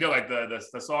 like, like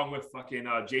the song with fucking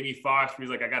Jamie Foxx, where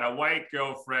he's like, I got a white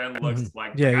girlfriend, looks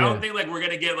like, I don't think like we're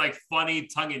going to get like funny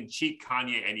tongue in cheek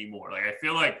Kanye anymore. Like, I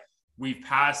feel like we've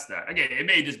passed that. Again, it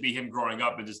may just be him growing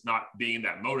up and just not being in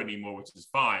that mode anymore, which is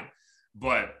fine.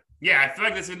 But yeah, I feel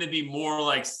like it's going to be more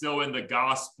like still in the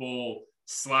gospel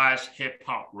 / hip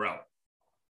hop realm.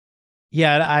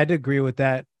 Yeah, I'd agree with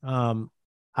that.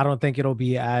 I don't think it'll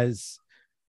be as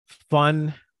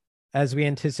fun as we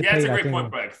anticipate. Yeah, that's a great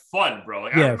point, bro. Like fun, bro.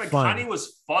 Like, I remember fun. Kanye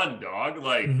was fun, dog.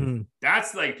 Like,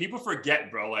 that's like, people forget,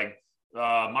 bro. Like,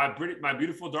 my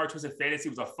Beautiful Dark Twisted Fantasy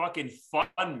was a fucking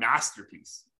fun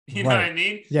masterpiece. You know what I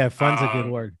mean? Yeah, fun's a good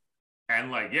word. And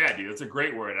like, yeah, dude, that's a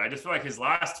great word. I just feel like his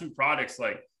last two products,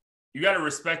 like, you got to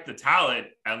respect the talent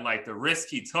and like the risk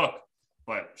he took,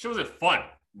 but shit wasn't fun,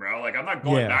 bro. Like, I'm not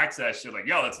going back to that shit. Like,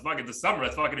 yo, let's fucking the summer.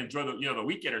 Let's fucking enjoy the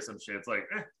weekend or some shit. It's like,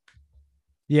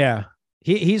 Yeah.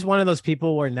 He's one of those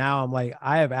people where now I'm like,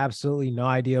 I have absolutely no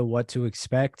idea what to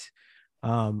expect.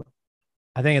 I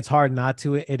think it's hard not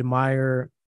to admire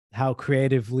how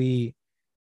creatively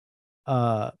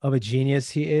of a genius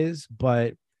he is,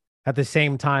 but at the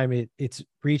same time, it's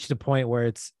reached a point where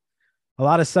it's a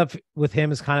lot of stuff with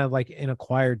him is kind of like an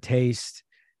acquired taste,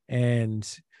 and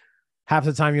half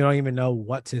the time you don't even know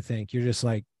what to think. You're just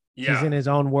like, he's in his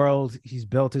own world, he's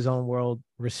built his own world,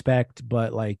 respect,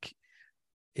 but like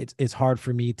it's hard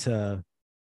for me to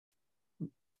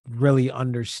really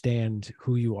understand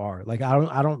who you are. Like,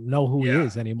 I don't know who he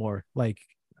is anymore. Like,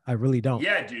 I really don't.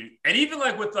 Yeah, dude. And even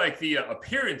like with like the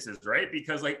appearances, right?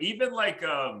 Because like even like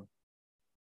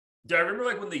do I remember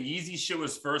like when the Yeezy shit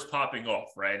was first popping off,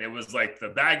 right? And it was like the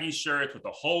baggy shirts with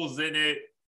the holes in it,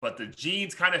 but the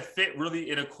jeans kind of fit really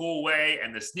in a cool way,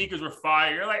 and the sneakers were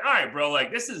fire. You're like, all right, bro,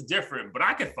 like this is different, but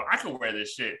I could wear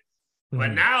this shit.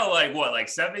 But now, like, what, like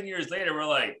 7 years later, we're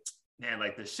like, man,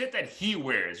 like the shit that he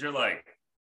wears, you're like,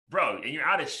 bro, and you're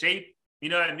out of shape. You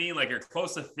know what I mean? Like, you're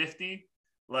close to 50.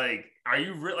 Like, are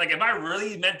you like, am I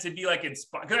really meant to be like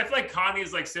inspired? Because I feel like Kanye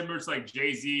is like similar to like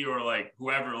Jay-Z or like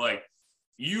whoever. Like,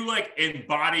 you like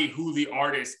embody who the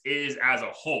artist is as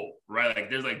a whole, right? Like,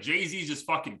 there's like Jay-Z's just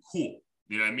fucking cool.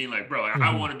 You know what I mean? Like, bro, like,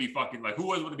 I want to be fucking like, who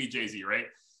wouldn't want to be Jay-Z, right?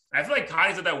 I feel like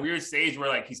Kanye's at that weird stage where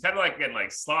like he's kind of like getting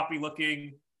like sloppy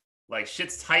looking. Like,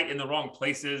 shit's tight in the wrong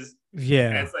places. Yeah.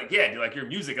 And it's like, yeah, dude, like your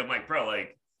music. I'm like, bro,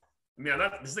 like, I mean, I'm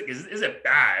not, this is it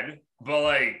bad? But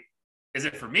like, is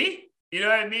it for me? You know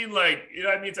what I mean? Like, you know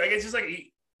what I mean? It's just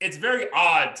like, it's very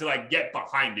odd to like get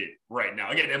behind it right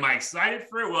now. Again, am I excited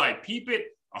for it? Will I peep it?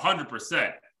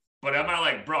 100%. But am I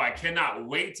like, bro, I cannot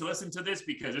wait to listen to this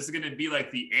because this is going to be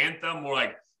like the anthem or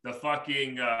like the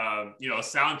fucking,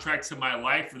 soundtrack to my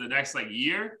life for the next like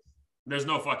year? There's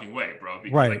no fucking way, bro.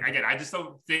 Because like, again, I just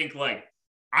don't think like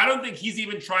I don't think he's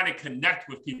even trying to connect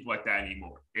with people like that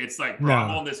anymore. It's like, bro, I'm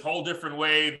No. on this whole different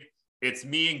wave. It's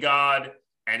me and God.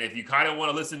 And if you kind of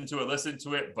want to listen to it, listen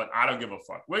to it. But I don't give a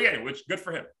fuck. Well, yeah, which good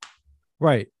for him.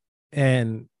 Right.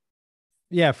 And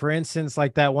yeah, for instance,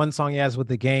 like that one song he has with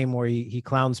The Game where he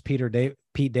clowns Pete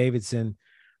Davidson.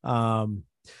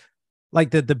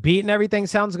 Like the beat and everything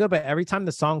sounds good, but every time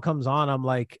the song comes on, I'm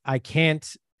like, I can't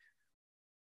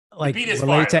like relate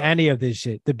fire, to though. any of this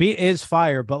shit. The beat is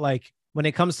fire, but like when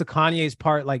it comes to Kanye's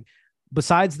part, like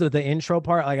besides the intro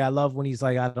part, like I love when he's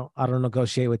like, I don't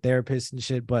negotiate with therapists and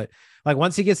shit. But like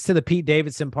once he gets to the Pete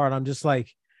Davidson part, I'm just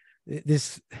like,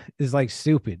 this is like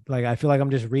stupid. Like I feel like I'm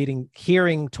just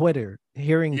hearing Twitter,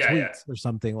 hearing tweets or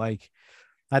something. Like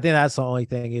I think that's the only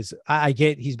thing is I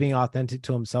get he's being authentic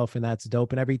to himself and that's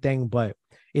dope and everything, but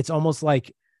it's almost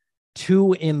like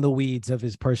too in the weeds of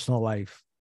his personal life.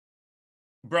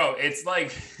 Bro, it's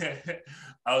like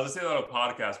I was listening on a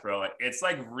podcast, bro. Like it's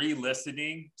like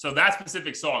re-listening. So that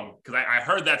specific song, because I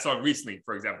heard that song recently,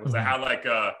 for example, because I had like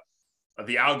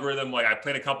the algorithm, like I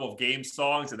played a couple of game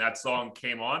songs and that song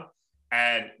came on.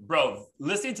 And bro,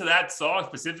 listening to that song,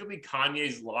 specifically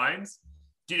Kanye's lines,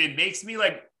 dude, it makes me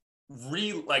like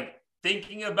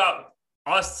thinking about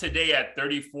us today at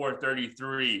 34,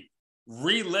 33,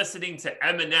 re-listening to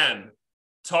Eminem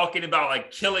talking about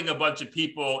like killing a bunch of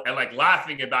people and like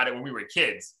laughing about it when we were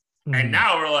kids. And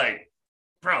now we're like,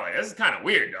 bro, like, this is kind of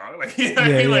weird, dog. Like, you know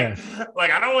what I mean?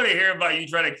 Like I don't want to hear about you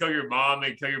trying to kill your mom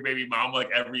and kill your baby mom. Like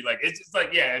it's just like,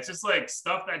 yeah, it's just like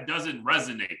stuff that doesn't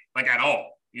resonate like at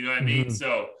all. You know what I mean?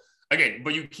 So again,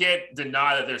 but you can't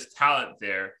deny that there's talent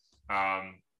there.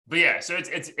 But yeah, so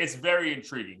it's very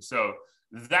intriguing. So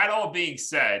that all being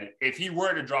said, if he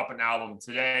were to drop an album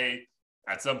today,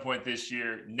 at some point this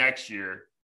year, next year,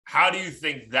 how do you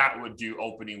think that would do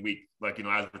opening week? Like, you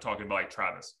know, as we're talking about like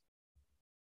Travis.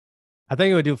 I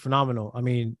think it would do phenomenal. I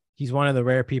mean, he's one of the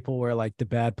rare people where like the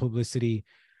bad publicity,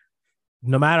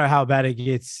 no matter how bad it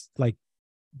gets, like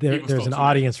there's an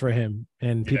audience for him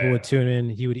and people would tune in.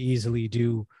 He would easily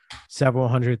do several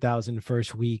 100,000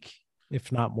 first week,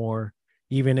 if not more,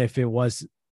 even if it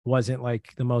wasn't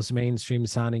like the most mainstream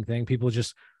sounding thing. People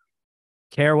just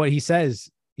care what he says,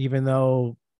 even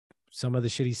though some of the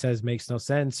shit he says makes no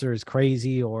sense or is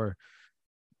crazy, or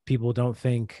people don't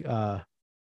think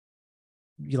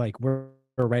we're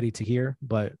ready to hear.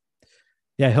 But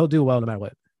yeah, he'll do well no matter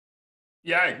what.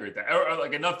 Yeah, I agree with that. Or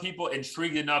like enough people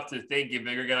intrigued enough to think if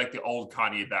they're gonna get like the old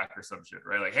Kanye back or some shit,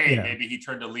 right? Like, hey, maybe he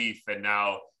turned a leaf and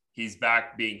now he's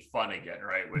back being fun again,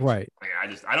 right? Which, right. Like,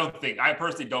 I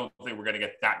personally don't think we're gonna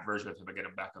get that version of him again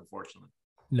back, unfortunately.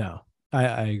 No,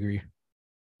 I agree.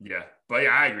 Yeah, but yeah,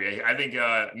 I agree. I think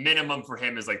minimum for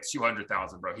him is like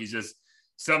 200,000, bro. He's just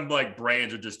some like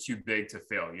brands are just too big to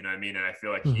fail. You know what I mean? And I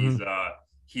feel like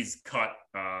he's cut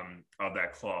of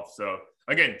that cloth. So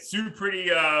again, two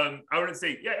pretty. I wouldn't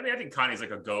say. Yeah, I mean, I think Kanye's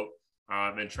like a goat,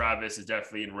 and Travis is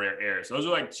definitely in rare air. So those are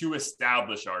like two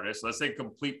established artists. So let's take a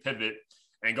complete pivot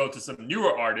and go to some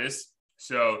newer artists.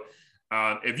 So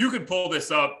if you could pull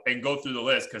this up and go through the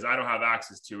list, because I don't have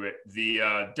access to it. The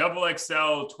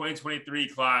XXL 2023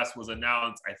 class was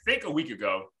announced, I think, a week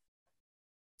ago.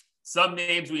 Some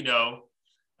names we know,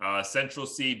 Central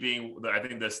C being, I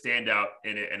think, the standout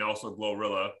in it, and also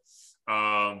Glorilla.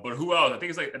 But who else? I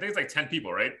think it's like 10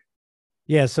 people, right?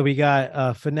 Yeah. So we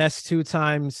got Finesse 2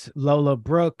 times, Lola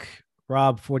Brooke,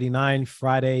 Rob 49,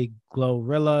 Friday,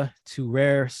 Glorilla, Too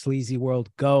Rare, Sleazy World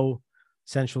Go,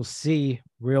 Central C,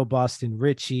 Real Boston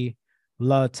Richie,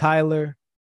 La Tyler,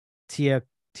 Tia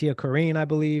Corrine, I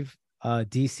believe,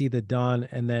 DC the Don,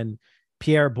 and then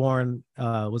Pierre Bourne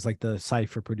was like the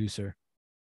cypher producer.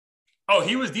 Oh,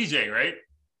 he was DJing, right?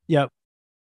 Yep.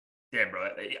 Damn, bro.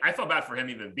 I felt bad for him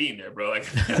even being there, bro. Like,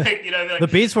 you know, like, the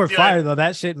beats were fire though.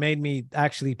 That shit made me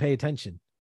actually pay attention.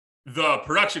 The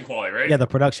production quality, right? Yeah, the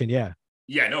production, yeah.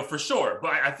 Yeah, no, for sure.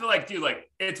 But I feel like, dude, like,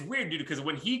 it's weird, dude, because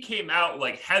when he came out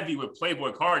like heavy with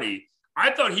Playboy Carti,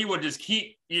 I thought he would just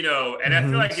keep, you know, and I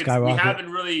feel like we haven't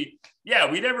really,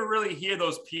 we never really hear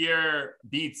those Pierre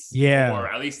beats, or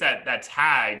at least that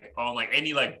tag on like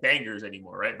any like bangers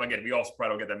anymore, right? But again, we also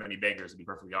probably don't get that many bangers, to be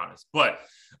perfectly honest. But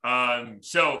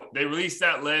so they released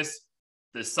that list.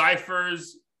 The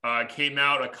ciphers came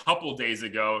out a couple days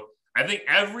ago. I think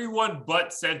everyone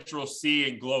but Central C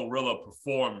and Glorilla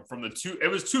performed from the two. It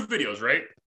was two videos, right?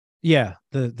 Yeah,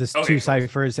 the two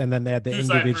ciphers, and then they had the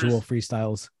individual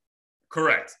freestyles.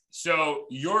 Correct. So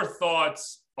your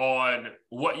thoughts on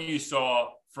what you saw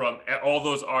from all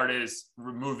those artists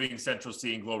removing Central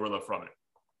C and Glorilla from it?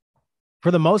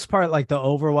 For the most part, like the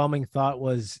overwhelming thought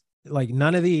was like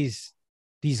none of these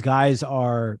guys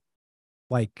are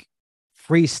like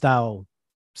freestyle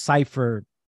cipher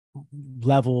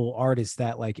level artists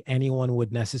that like anyone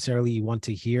would necessarily want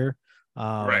to hear.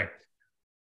 Right.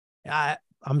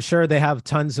 I'm sure they have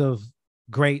tons of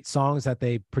great songs that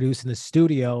they produce in the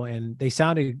studio, and they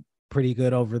sounded pretty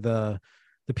good over the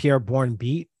Pierre Bourne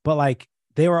beat. But like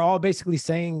they were all basically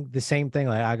saying the same thing.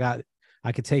 Like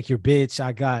I could take your bitch.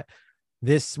 I got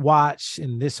this watch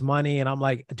and this money, and I'm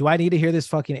like, do I need to hear this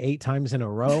fucking 8 times in a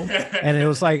row? And it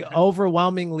was like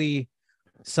overwhelmingly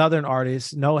Southern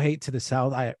artists. No hate to the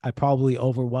South. I probably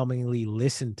overwhelmingly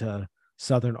listen to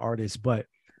Southern artists, but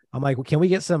I'm like, can we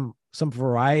get some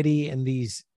variety in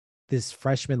this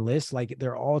freshman list? Like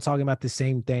they're all talking about the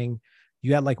same thing.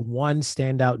 You had like one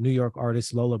standout New York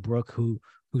artist, Lola Brooke, who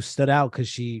stood out because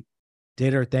she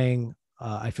did her thing.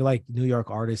 I feel like New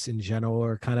York artists in general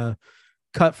are kind of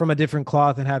cut from a different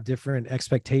cloth and have different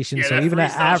expectations. So even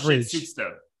at average, suits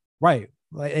them. Right,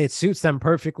 like it suits them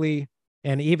perfectly.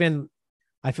 And even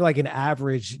I feel like an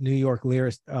average New York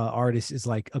lyric artist is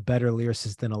like a better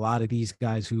lyricist than a lot of these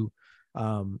guys who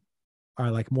are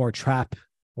like more trap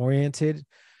oriented.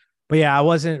 But yeah, I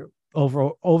wasn't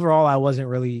overall, I wasn't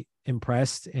really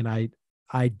impressed. And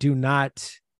I do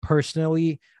not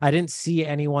personally, I didn't see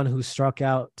anyone who struck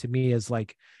out to me as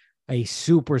like a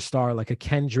superstar, like a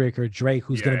Kendrick or Drake,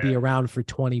 who's going to be around for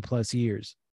 20 plus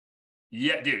years.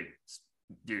 Yeah, dude,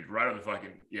 right on the fucking,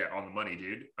 on the money,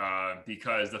 dude.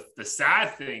 Because the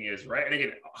sad thing is, right, and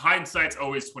again, hindsight's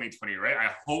always 2020, right?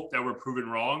 I hope that we're proven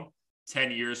wrong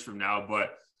 10 years from now.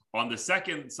 But on the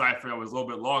second cipher that was a little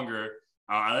bit longer,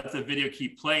 I let the video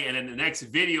keep playing, and then the next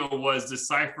video was the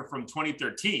cipher from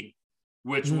 2013,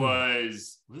 which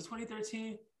was it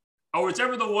 2013? Oh,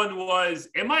 whichever the one was,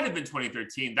 it might have been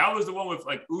 2013. That was the one with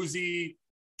like Uzi,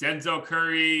 Denzel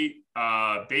Curry,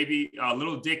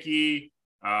 Little Dicky,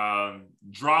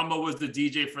 Drama was the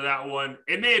DJ for that one.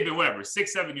 It may have been whatever,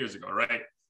 6-7 years ago, right?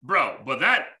 Bro, but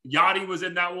that Yachty was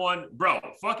in that one. Bro,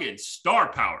 fucking star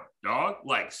power, dog.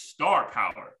 Like star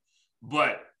power.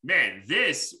 But man,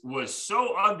 this was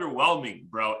so underwhelming,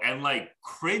 bro, and like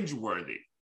cringeworthy.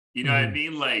 You know what I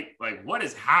mean? Like what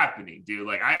is happening, dude?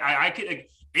 Like I could, like,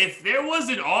 if there was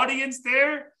an audience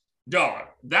there, dog,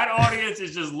 that audience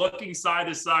is just looking side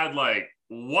to side, like,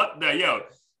 what the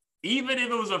even if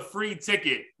it was a free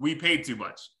ticket, we paid too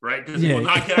much, right? Because we will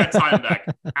not get our time back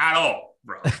at all,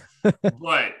 bro.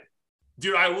 But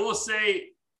dude, I will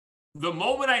say, the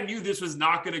moment I knew this was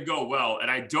not going to go well,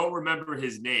 and I don't remember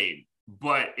his name,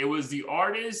 but it was the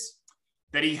artist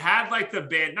that he had like the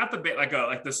band, not the band,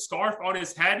 like the scarf on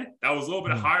his head that was a little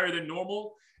bit higher than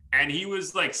normal, and he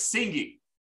was like singing,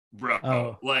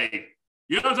 bro. Like,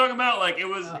 you know what I'm talking about? Like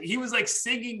he was like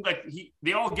singing, like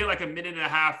they all get like a minute and a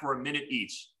half or a minute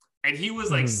each, and he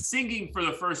was like singing for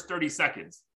the first 30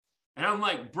 seconds, and I'm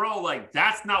like, bro, like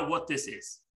that's not what this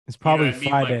is. It's probably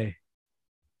Friday. Like,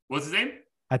 what's his name?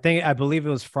 I believe it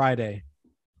was Friday.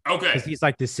 Okay. Because he's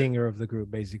like the singer of the group,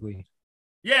 basically.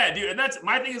 Yeah, dude. And that's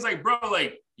my thing is like, bro,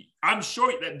 like, I'm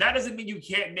sure that doesn't mean you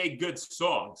can't make good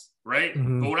songs, right?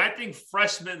 But when I think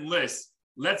freshman list,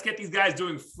 let's get these guys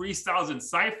doing freestyles and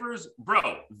ciphers,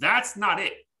 bro, that's not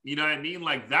it. You know what I mean?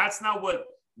 Like, that's not what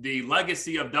the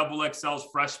legacy of Double XL's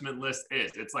freshman list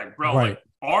is. It's like, bro, like,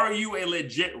 are you a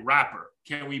legit rapper?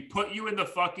 Can we put you in the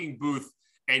fucking booth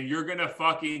and you're going to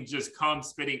fucking just come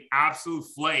spitting absolute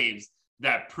flames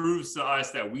that proves to us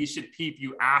that we should peep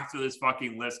you after this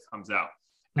fucking list comes out?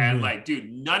 And like,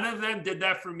 dude, none of them did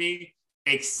that for me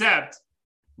except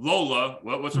Lola.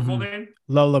 What's her full name?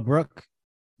 Lola Brooke.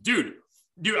 Dude,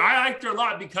 I liked her a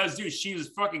lot because, dude, she was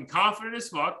fucking confident as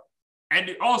fuck.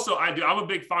 And also, I'm a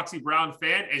big Foxy Brown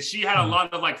fan, and she had a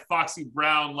lot of like Foxy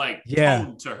Brown like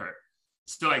tone to her.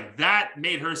 So like that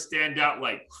made her stand out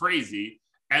like crazy.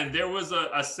 And there was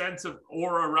a sense of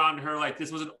aura around her, like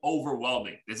this wasn't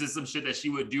overwhelming. This is some shit that she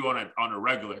would do on a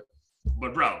regular.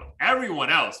 But bro, everyone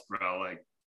else, bro, like,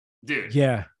 dude,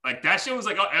 like that shit was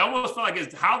like, I almost felt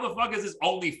like, how the fuck is this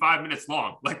only 5 minutes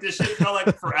long? Like this shit felt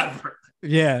like forever.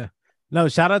 No,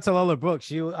 shout out to Lola Brooke.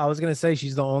 I was gonna say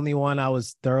she's the only one I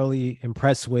was thoroughly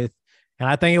impressed with, and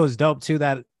I think it was dope too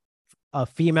that a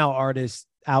female artist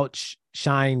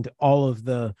outshined all of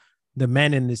the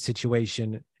men in this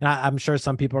situation. And I'm sure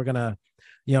some people are gonna,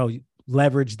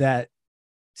 leverage that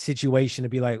situation to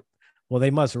be like, well,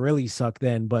 they must really suck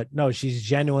then. But no, she's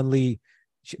genuinely,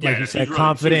 like you said,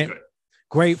 confident,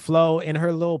 great flow in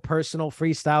her little personal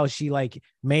freestyle. She like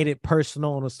made it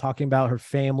personal and was talking about her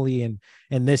family and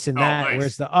this and that. Nice.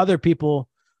 Whereas the other people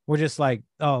were just like,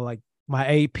 oh, like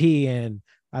my AP and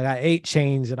I got 8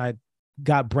 chains and I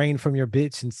got brain from your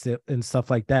bitch and stuff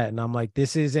like that. And I'm like,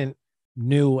 this isn't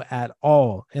new at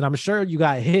all. And I'm sure you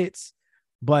got hits,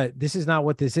 but this is not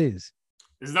what this is.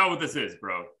 This is not what this is,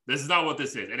 bro. This is not what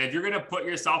this is. And if you're gonna put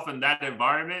yourself in that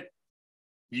environment,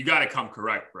 you got to come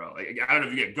correct, bro. Like, I don't know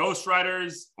if you get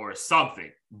ghostwriters or something,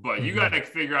 but you got to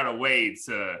figure out a way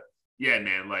to, yeah,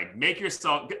 man, like make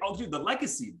yourself. Oh, dude, the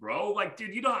legacy, bro. Like,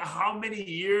 dude, you know how many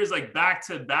years like back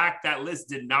to back that list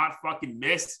did not fucking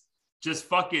miss? Just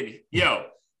fucking yo.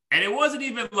 And it wasn't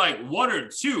even like one or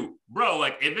two, bro.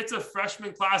 Like, if it's a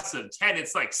freshman class of 10,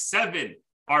 it's like 7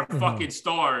 are fucking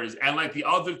stars, and like the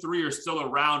other 3 are still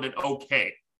around and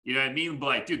okay. You know what I mean? But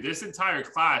like, dude, this entire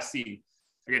class seemed.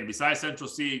 Again, besides Central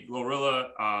C,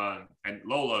 Glorilla, and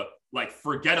Lola, like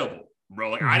forgettable, bro.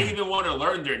 Like I didn't even want to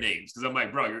learn their names because I'm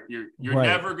like, bro, you're right.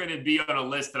 never gonna be on a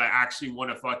list that I actually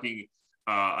want to fucking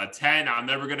attend. I'm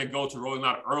never gonna go to Rolling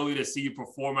Loud early to see you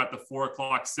perform at the 4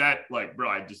 o'clock set. Like, bro,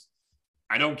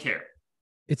 I don't care.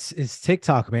 It's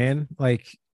TikTok, man. Like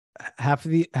half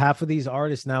of these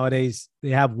artists nowadays, they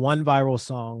have one viral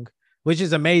song, which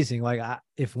is amazing. Like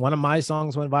if one of my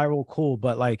songs went viral, cool.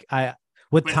 But like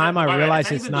with time, I realized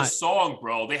it's not the song,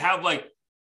 bro. They have like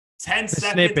 10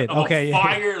 seconds snippet. of a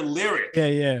fire lyric.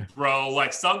 Yeah. Bro,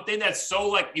 like something that's so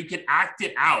like you can act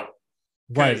it out.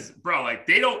 Right. Bro, like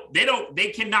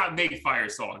they cannot make fire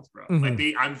songs, bro.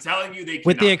 Like I'm telling you, they cannot.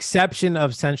 With the exception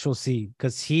of Central C,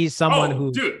 because he's someone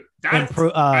who dude,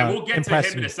 we'll get to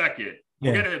him in a second.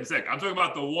 We'll get to him in a second. I'm talking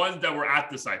about the ones that were at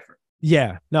the Cypher.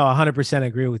 Yeah, no, 100%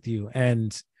 agree with you.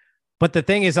 But the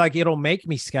thing is, like, it'll make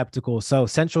me skeptical. So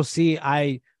Central C,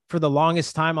 for the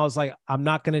longest time, I was like, I'm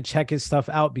not going to check his stuff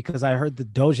out because I heard the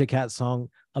Doja Cat song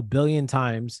a billion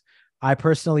times. I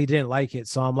personally didn't like it.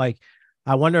 So I'm like,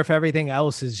 I wonder if everything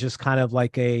else is just kind of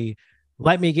like a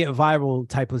let me get viral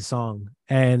type of song.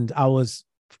 And I was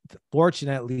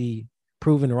fortunately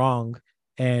proven wrong.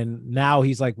 And now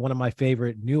he's like one of my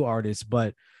favorite new artists.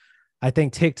 But I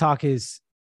think TikTok is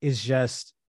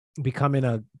just becoming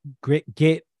a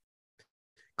get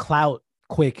clout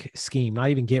quick scheme, not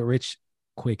even get rich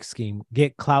quick scheme,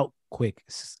 get clout quick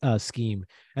scheme.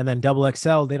 And then Double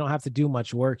XL, they don't have to do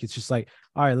much work. It's just like,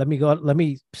 all right, let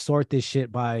me sort this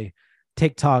shit by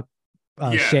TikTok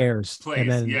shares, plays. And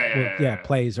then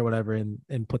plays or whatever,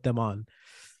 and put them on.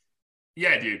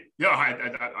 Yeah, dude. Yo,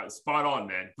 I spot on,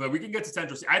 man. But we can get to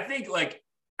Central C. I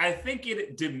think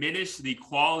it diminished the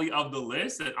quality of the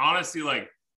list, and honestly, like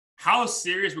how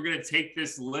serious we're gonna take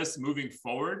this list moving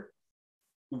forward.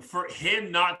 For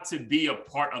him not to be a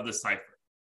part of the Cypher,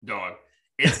 dog.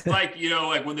 It's like, you know,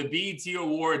 like when the BET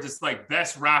Awards, it's like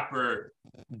best rapper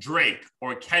Drake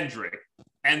or Kendrick,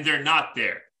 and they're not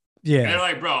there. Yeah. And they're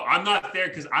like, bro, I'm not there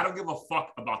because I don't give a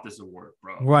fuck about this award,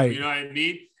 bro. Right. You know what I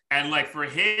mean? And like for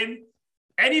him,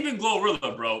 and even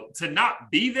Glorilla, bro, to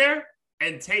not be there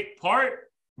and take part,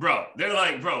 bro, they're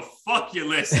like, bro, fuck your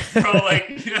list, bro.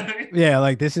 Like, you know what I mean? Yeah,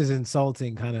 like this is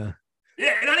insulting, kind of.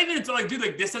 Yeah, not even until like, dude,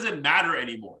 like this doesn't matter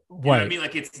anymore. You know what I mean?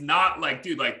 Like it's not like,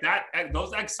 dude, like that.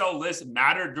 Those XL lists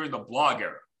mattered during the blog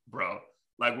era, bro.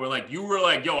 Like we're like, you were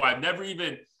like, yo, I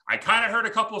kind of heard a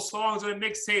couple of songs on a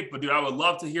mixtape, but dude, I would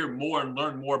love to hear more and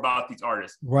learn more about these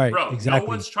artists. Right, bro. Exactly. No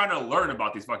one's trying to learn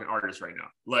about these fucking artists right now.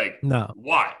 Like, no,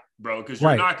 why, bro? Because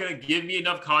you're not gonna give me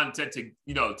enough content to,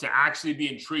 you know, to actually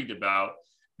be intrigued about.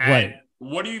 And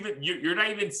what do you even? You're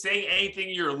not even saying anything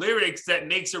in your lyrics that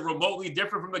makes it remotely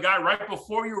different from the guy right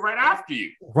before you, right after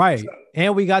you. Right. So.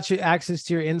 And we got you access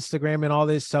to your Instagram and all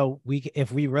this. So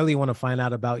if we really want to find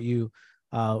out about you,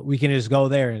 we can just go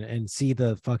there and see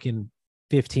the fucking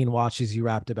 15 watches you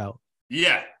rapped about.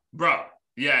 Yeah, bro.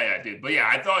 Yeah, dude. But yeah,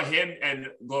 I thought him and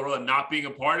Glorilla not being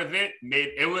a part of it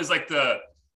was like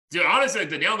dude, honestly,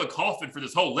 the nail in the coffin for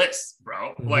this whole list,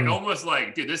 bro. Mm-hmm. Like almost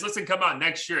like, dude, this list can come out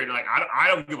next year, and like I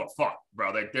don't give a fuck,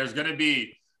 bro. Like there's gonna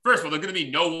be, first of all, there's gonna be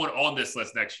no one on this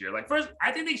list next year. Like first,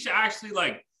 I think they should actually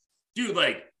like, dude,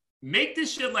 like make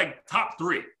this shit like top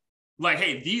 3. Like,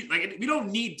 hey, these like we don't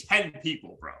need 10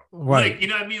 people, bro. Right. Like, you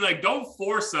know what I mean? Like, don't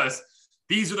force us.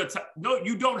 These are the top. No,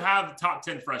 you don't have top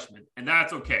 10 freshmen, and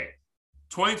that's okay.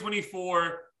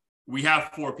 2024. We have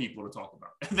 4 people to talk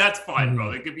about. That's fine,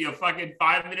 bro. It could be a fucking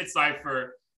 5-minute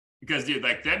cipher because, dude,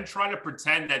 like them trying to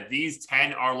pretend that these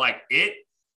 10 are like it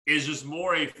is just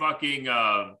more a fucking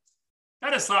not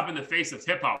a slap in the face of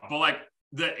hip hop, but like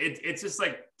it's just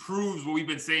like proves what we've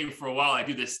been saying for a while. Like,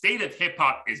 dude, the state of hip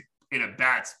hop is in a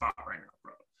bad spot right now,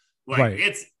 bro. Like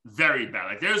it's very bad.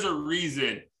 Like there's a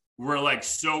reason we're like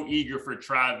so eager for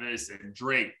Travis and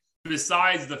Drake.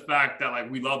 Besides the fact that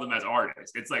like we love them as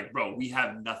artists, it's like, bro, we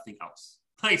have nothing else.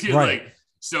 Like, dude, like,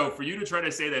 so for you to try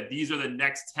to say that these are the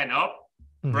next 10 up,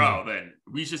 bro, then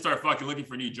we should start fucking looking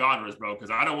for new genres, bro,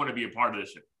 because I don't want to be a part of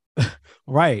this shit.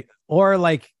 Right. Or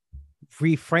like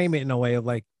reframe it in a way of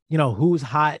like, you know, who's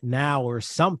hot now or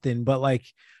something. But like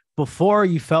before,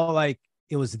 you felt like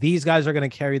it was these guys are going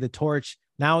to carry the torch.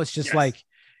 Now it's just like,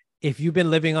 if you've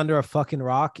been living under a fucking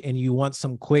rock and you want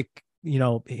some quick,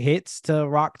 hits to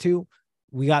rock to,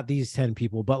 we got these 10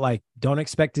 people, but like, don't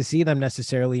expect to see them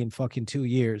necessarily in fucking 2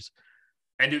 years.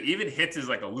 And dude, even hits is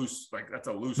like that's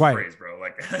a loose phrase, bro.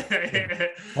 Like, yeah.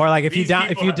 Or like if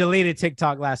you deleted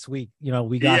TikTok last week,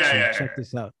 we got you. Check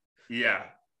this out. Yeah,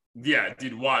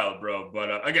 dude, wild, bro.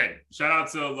 But again, shout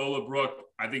out to Lola Brooke.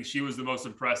 I think she was the most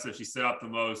impressive. She stood up the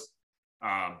most.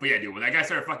 But yeah, dude, when that guy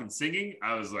started fucking singing,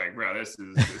 I was like, bro, this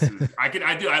is. I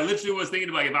literally was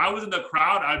thinking like, if I was in the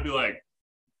crowd, I'd be like,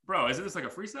 bro, isn't this like a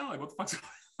freestyle? Like, what the fuck's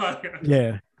going on?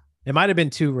 Yeah, it might have been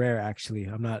too rare, actually.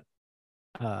 I'm not.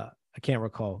 I can't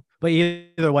recall, but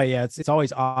either way, yeah, it's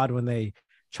always odd when they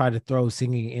try to throw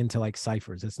singing into like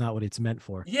ciphers. That's not what it's meant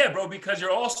for. Yeah, bro, because you're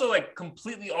also like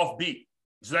completely off beat.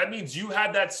 So that means you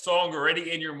had that song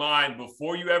already in your mind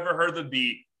before you ever heard the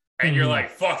beat, and you're like,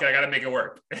 "Fuck it, I got to make it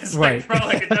work." It's like, bro,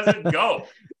 like it doesn't go.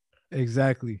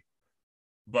 Exactly.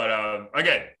 But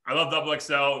again, I love Double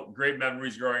XL. Great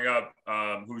memories growing up.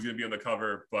 Who's gonna be on the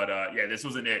cover? But yeah, this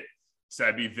wasn't it. So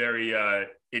I'd be very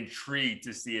intrigued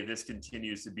to see if this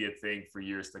continues to be a thing for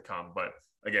years to come. But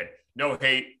again, no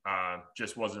hate,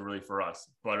 just wasn't really for us.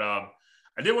 But I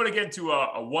did want to get into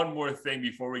one more thing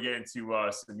before we get into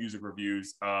some music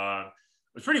reviews. It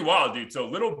was pretty wild, dude. So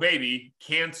Little Baby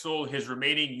canceled his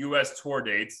remaining U.S. tour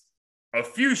dates. A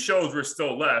few shows were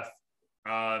still left.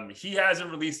 He hasn't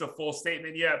released a full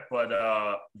statement yet, but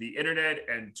the internet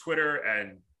and Twitter,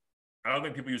 and I don't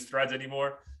think people use Threads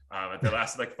anymore. It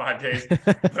lasted like 5 days,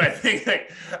 but I think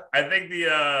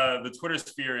the Twitter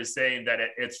sphere is saying that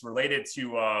it's related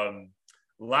to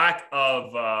lack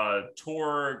of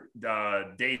tour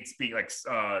dates being like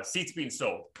seats being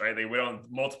sold. Right, they went on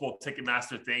multiple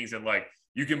Ticketmaster things, and like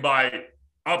you can buy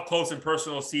up close and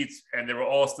personal seats, and they were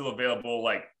all still available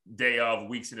like day of,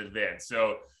 weeks in advance.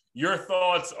 So your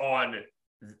thoughts on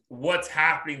what's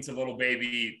happening to Little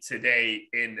Baby today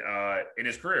in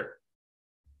his career?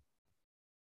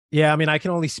 Yeah, I mean, I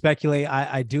can only speculate.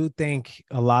 I do think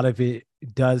a lot of it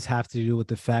does have to do with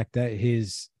the fact that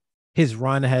his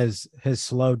run has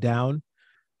slowed down.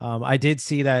 I did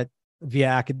see that via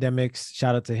academics,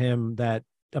 shout out to him, that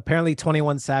apparently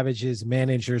 21 Savage's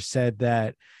manager said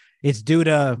that it's due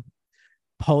to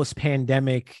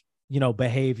post-pandemic,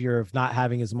 behavior of not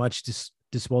having as much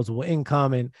disposable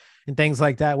income and things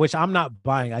like that, which I'm not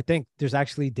buying. I think there's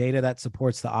actually data that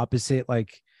supports the opposite.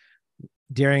 Like,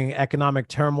 during economic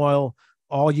turmoil,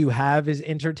 all you have is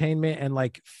entertainment and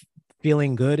like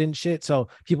feeling good and shit. So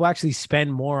people actually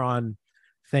spend more on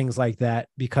things like that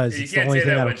because it's the only thing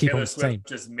that'll keep them sane.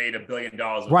 Just made $1 billion,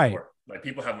 right? Like,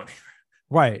 people have money,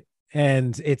 right?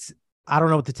 And I don't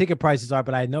know what the ticket prices are,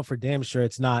 but I know for damn sure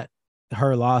it's not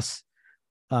her loss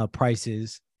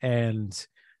prices, and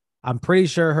I'm pretty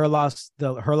sure her loss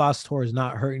tour is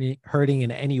not hurting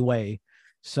in any way.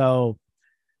 So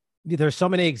there's so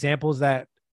many examples that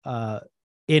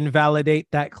invalidate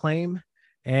that claim.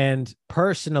 And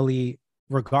personally,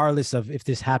 regardless of if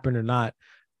this happened or not,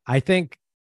 I think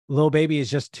Lil Baby is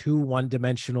just too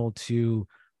one-dimensional to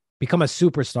become a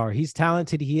superstar. He's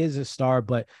talented, he is a star,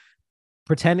 but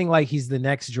pretending like he's the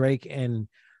next Drake and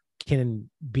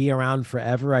can be around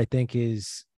forever, I think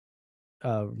is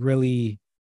really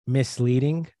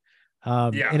misleading.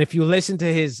 And if you listen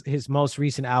to his most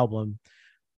recent album,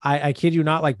 I kid you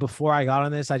not, like before I got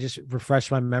on this, I just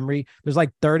refreshed my memory. There's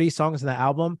like 30 songs in the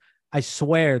album. I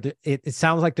swear that it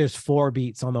sounds like there's 4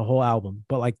 beats on the whole album,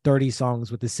 but like 30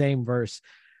 songs with the same verse.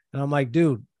 And I'm like,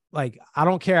 dude, like, I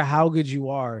don't care how good you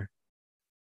are.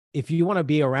 If you want to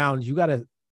be around, you got to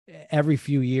every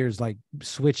few years, like,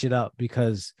 switch it up,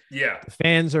 because the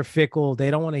fans are fickle. They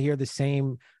don't want to hear the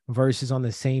same verses on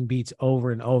the same beats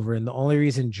over and over. And the only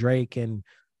reason Drake and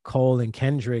Cole and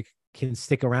Kendrick can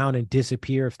stick around and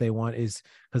disappear if they want is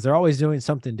because they're always doing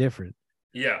something different.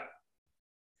 Yeah,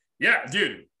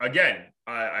 dude, again,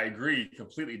 I agree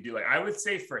completely, dude. Like, I would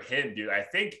say for him, dude, I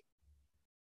think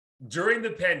during the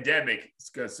pandemic,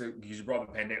 because you brought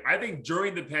the pandemic, I think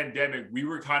during the pandemic we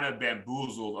were kind of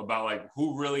bamboozled about like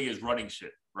who really is running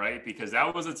shit, right? Because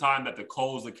that was a time that the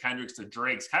Coles, the Kendricks, the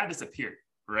Drakes kind of disappeared,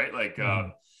 right? Like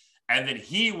and then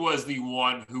he was the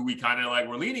one who we kind of like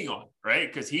were leaning on,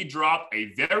 right? Because he dropped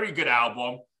a very good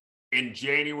album in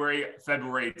January,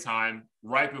 February time,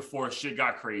 right before shit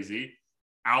got crazy.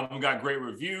 Album got great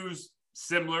reviews,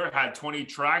 similar, had 20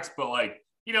 tracks, but like,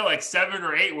 like 7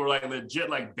 or 8 were like legit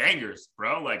like bangers,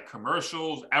 bro, like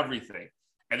commercials, everything.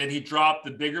 And then he dropped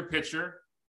The Bigger Picture,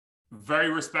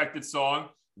 very respected song.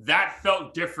 That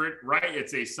felt different, right?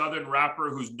 It's a Southern rapper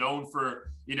who's known for,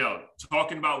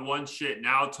 talking about one shit,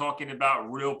 now talking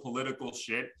about real political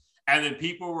shit. And then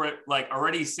people were like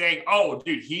already saying, oh,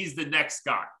 dude, he's the next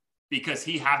guy because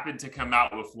he happened to come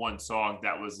out with one song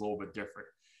that was a little bit different.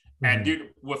 And dude,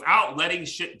 without letting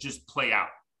shit just play out,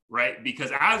 right?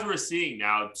 Because as we're seeing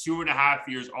now, 2.5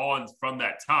 years on from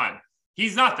that time,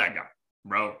 he's not that guy,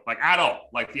 bro. Like at all.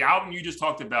 Like the album you just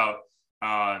talked about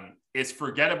is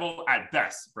forgettable at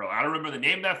best, bro. I don't remember the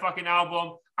name of that fucking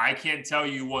album. I can't tell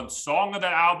you one song of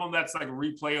that album that's like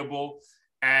replayable.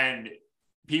 And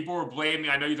people were blaming,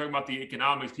 I know you're talking about the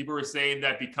economics. People were saying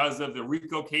that because of the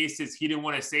RICO cases, he didn't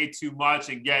want to say too much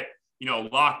and get,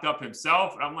 locked up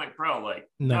himself. And I'm like, bro, like,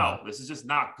 no, this is just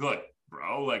not good,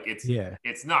 bro. Like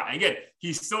it's not. And again,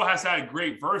 he still has had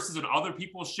great verses and other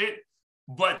people's shit,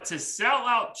 but to sell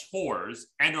out tours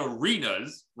and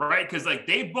arenas, right? Because like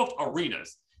they booked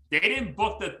arenas. They didn't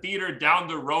book the theater down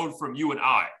the road from you and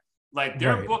I. Like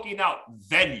they're booking out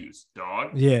venues,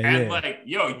 dog. And like,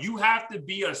 you have to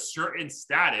be a certain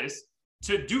status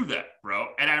to do that, bro.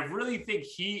 And I really think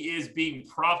he is being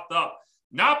propped up,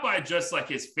 not by just like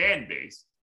his fan base,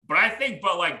 but I think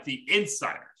by like the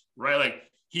insiders, right? Like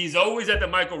he's always at the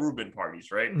Michael Rubin parties,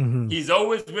 right? He's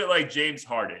always with like James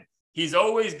Harden. He's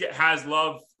always gets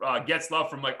love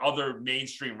from like other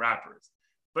mainstream rappers.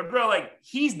 But bro, like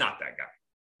he's not that guy.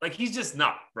 Like he's just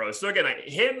not, bro. So again, like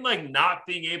him like not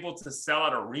being able to sell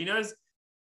out arenas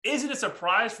isn't a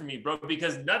surprise for me, bro,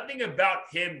 because nothing about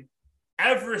him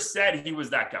ever said he was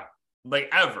that guy, like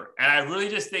ever. And I really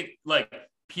just think like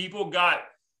people got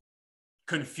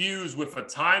confused with a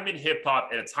time in hip hop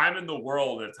and a time in the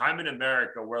world and a time in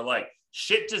America where like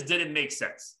shit just didn't make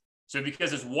sense. So because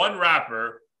there's one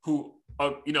rapper who,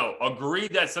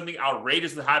 agreed that something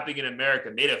outrageous was happening in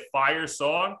America, made a fire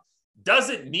song,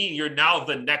 doesn't mean you're now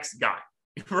the next guy,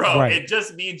 bro. Right. It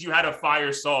just means you had a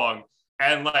fire song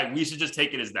and like, we should just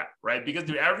take it as that, right? Because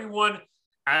dude, everyone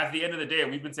at the end of the day,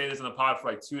 we've been saying this in the pod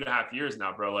for like 2.5 years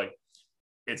now, bro. Like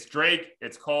it's Drake,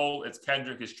 it's Cole, it's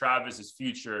Kendrick, it's Travis, it's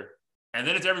Future. And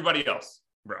then it's everybody else,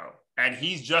 bro. And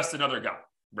he's just another guy,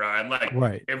 bro. And like,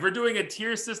 if we're doing a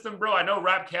tier system, bro, I know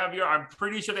Rap Caviar, I'm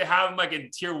pretty sure they have him like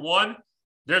in tier 1.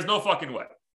 There's no fucking way,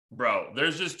 bro.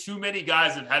 There's just too many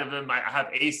guys ahead of him. I have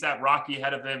ASAP Rocky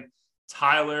ahead of him,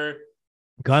 Tyler.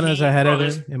 Gunna's ahead of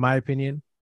him, in my opinion.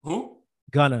 Who?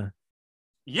 Gunna.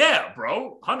 Yeah,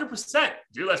 bro, 100%,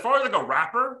 dude. As far as like a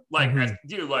rapper, like,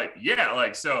 dude, like, yeah,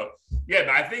 like, so, yeah.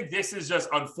 But I think this is just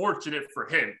unfortunate for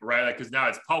him, right? Like, because now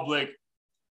it's public.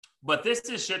 But this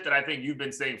is shit that I think you've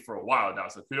been saying for a while now.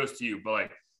 So kudos to you. But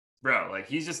like, bro, like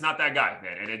he's just not that guy,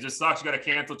 man. And it just sucks. You got to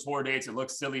cancel tour dates. It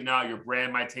looks silly now. Your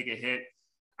brand might take a hit.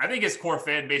 I think his core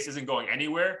fan base isn't going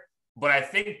anywhere. But I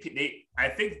think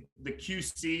the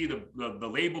QC, the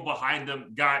label behind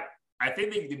them got. I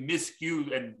think they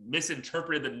miscued and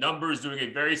misinterpreted the numbers during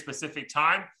a very specific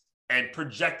time and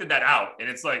projected that out. And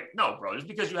it's like, no, bro, just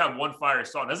because you have one fire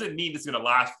song doesn't mean it's going to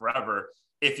last forever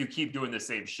if you keep doing the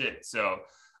same shit. So,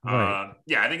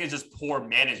 yeah, I think it's just poor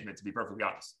management, to be perfectly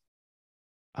honest.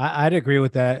 I'd agree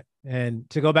with that. And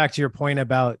to go back to your point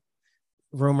about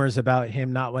rumors about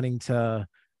him not wanting to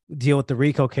deal with the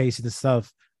RICO case and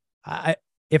stuff,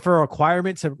 if a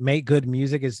requirement to make good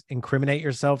music is incriminate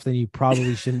yourself, then you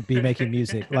probably shouldn't be making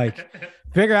music. Like,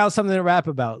 figure out something to rap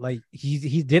about. Like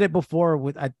he did it before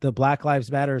with the Black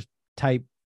Lives Matter type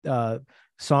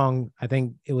song. I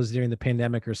think it was during the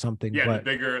pandemic or something. Yeah, but,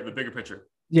 the bigger picture.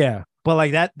 Yeah, but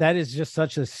like that is just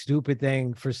such a stupid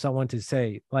thing for someone to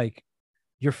say. Like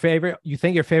you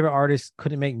think your favorite artist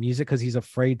couldn't make music because he's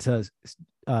afraid to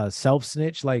self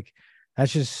snitch. Like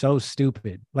that's just so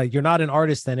stupid. Like you're not an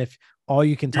artist then if all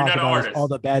you can talk about is all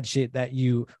the bad shit that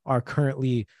you are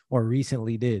currently or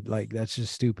recently did. Like that's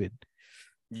just stupid.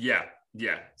 Yeah.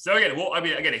 So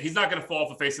again, he's not going to fall off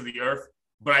the face of the earth,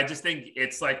 but I just think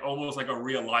it's like almost like a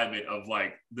realignment of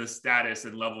like the status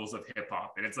and levels of hip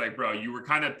hop. And it's like, bro, you were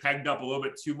kind of pegged up a little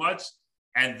bit too much.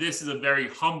 And this is a very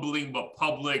humbling, but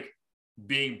public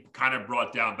being kind of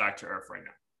brought down back to earth right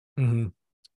now. Mm-hmm.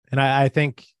 And I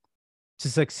think to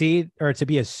succeed or to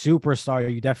be a superstar,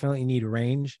 you definitely need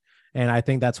range. And I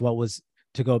think that's what was,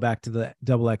 to go back to the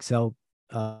XXL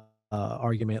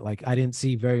argument. Like I didn't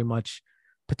see very much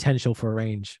potential for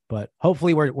range, but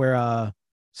hopefully we're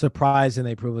surprised and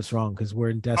they prove us wrong because we're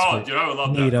in desperate I would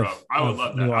love need that, bro. I would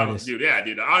love that.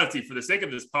 Dude. Honestly, for the sake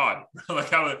of this pod,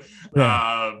 like I would,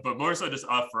 but more so just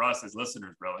for us as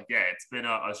listeners, bro. Like, yeah, it's been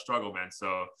a struggle, man.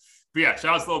 So, but yeah,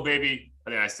 shout out to Lil Baby. I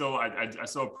mean, I still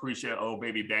appreciate a Lil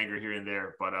Baby banger here and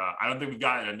there, but I don't think we've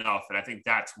gotten enough, and I think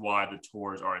that's why the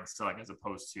tours aren't selling as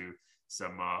opposed to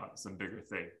some bigger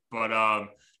thing. But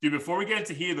dude, before we get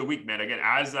into Heat of the Week, man, again,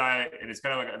 and it's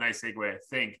kind of like a nice segue, I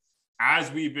think,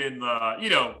 as we've been,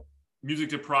 music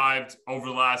deprived over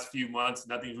the last few months.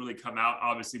 Nothing's really come out.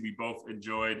 Obviously, we both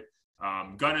enjoyed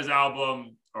Gunna's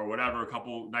album or whatever, a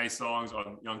couple nice songs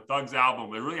on Young Thug's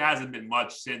album. There really hasn't been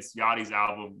much since Yachty's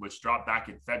album, which dropped back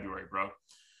in February, bro.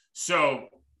 So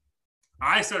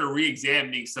I started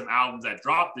re-examining some albums that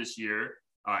dropped this year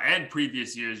and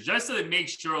previous years, just to make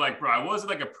sure, like, bro, I wasn't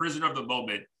like a prisoner of the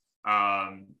moment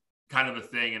kind of a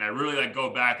thing. And I really like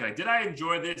go back and like, did I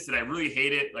enjoy this? Did I really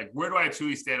hate it? Like, where do I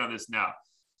truly stand on this now?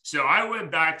 So I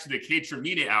went back to the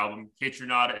Kaytranada album,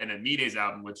 Kaytranada and Amine's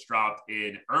album, which dropped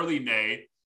in early May.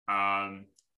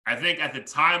 I think at the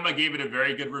time I gave it a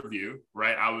very good review,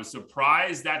 right? I was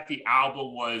surprised that the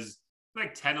album was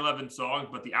like 10, 11 songs,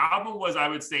 but the album was, I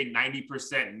would say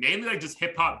 90%, mainly like just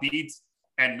hip hop beats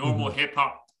and normal hip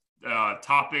hop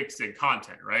topics and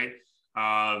content, right?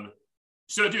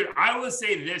 So dude, I would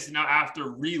say this now after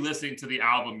re-listening to the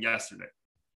album yesterday.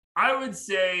 I would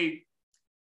say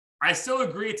I still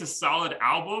agree it's a solid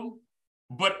album,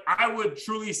 but I would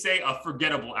truly say a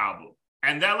forgettable album.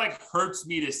 And that like hurts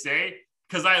me to say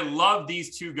because I love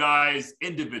these two guys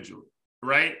individually,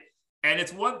 right? And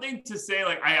it's one thing to say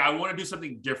like, I want to do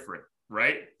something different,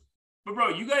 right? But bro,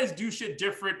 you guys do shit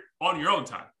different on your own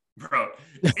time, bro.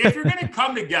 If you're going to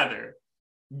come together,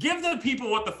 give the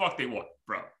people what the fuck they want,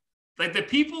 bro. Like the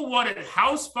people wanted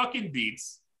house fucking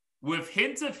beats with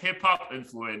hints of hip hop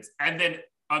influence and then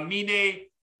Amine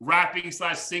rapping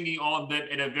 / singing on them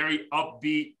in a very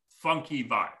upbeat, funky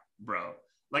vibe, bro.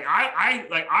 Like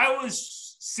I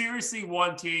was seriously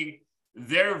wanting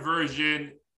their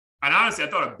version, and honestly, I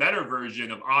thought a better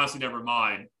version of Honestly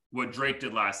Nevermind what Drake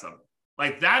did last summer.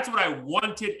 Like that's what I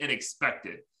wanted and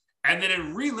expected. And then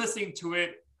in re-listening to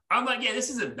it, I'm like, yeah, this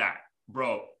isn't bad,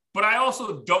 bro. But I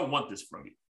also don't want this from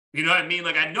you. You know what I mean?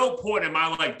 Like at no point am I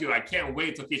like, dude, I can't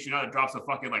wait till Kaytranada drops a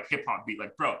fucking like hip hop beat.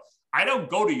 Like, bro, I don't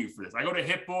go to you for this. I go to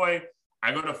Hit Boy.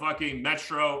 I go to fucking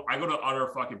Metro. I go to other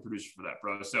fucking producers for that,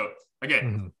 bro. So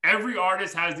again, every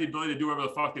artist has the ability to do whatever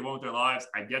the fuck they want with their lives.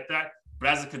 I get that. But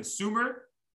as a consumer,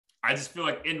 I just feel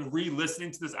like in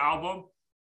re-listening to this album,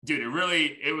 dude,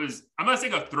 it was, I'm not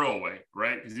saying a throwaway,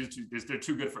 right? Because they're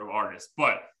too good for artists.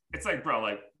 But it's like, bro,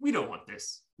 like, we don't want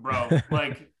this, bro.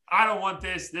 Like, I don't want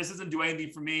this. This doesn't do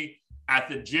anything for me. At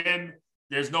the gym,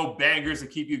 there's no bangers to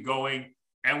keep you going.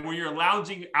 And when you're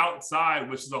lounging outside,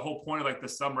 which is the whole point of like the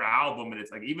summer album, and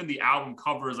it's like even the album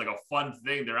cover is like a fun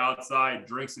thing. They're outside,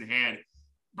 drinks in hand.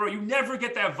 Bro, you never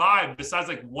get that vibe besides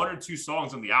like one or two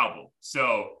songs on the album.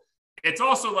 So it's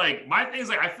also like, my thing is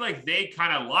like, I feel like they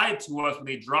kind of lied to us when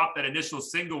they dropped that initial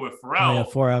single with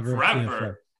Pharrell, Forever.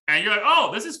 Yeah, and you're like,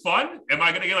 oh, this is fun. Am I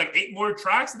going to get like 8 more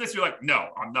tracks of this? You're like, no,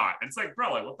 I'm not. And it's like,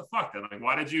 bro, like, what the fuck then? Like,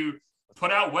 why did you put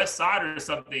out West Side or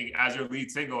something as your lead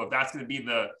single if that's going to be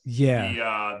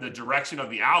the direction of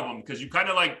the album? Because you kind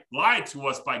of like lied to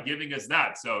us by giving us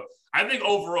that. So I think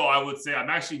overall, I would say I'm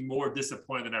actually more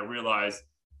disappointed than I realized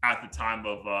at the time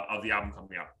of the album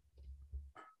coming out.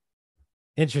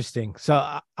 Interesting.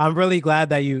 So I'm really glad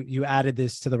that you added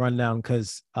this to the rundown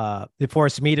because it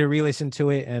forced me to re-listen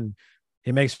to it, and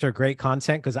it makes for great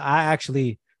content because I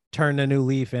actually turned a new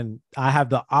leaf and I have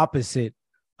the opposite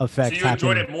effect. So you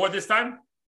enjoyed it more this time?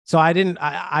 So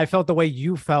I felt the way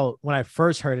you felt when I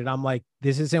first heard it. I'm like,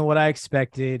 this isn't what I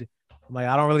expected. I'm like,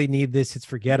 I don't really need this. It's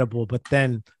forgettable. But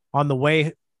then on the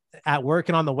way at work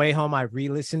and on the way home, I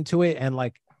re-listened to it and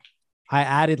like I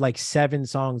added like 7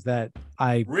 songs that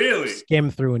I really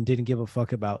skimmed through and didn't give a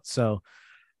fuck about. So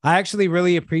I actually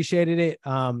really appreciated it.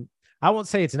 I won't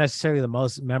say it's necessarily the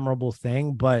most memorable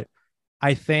thing, but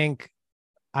I think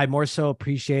I more so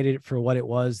appreciated it for what it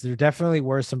was. There definitely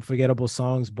were some forgettable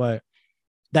songs, but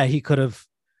that he could have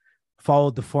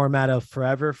followed the format of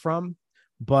Forever from.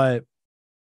 But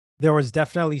there was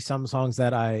definitely some songs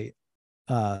that I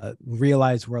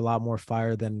realized were a lot more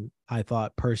fire than I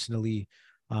thought personally,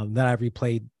 that I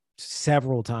replayed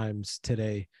several times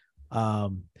today.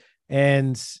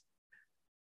 And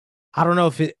I don't know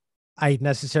if I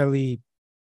necessarily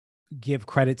give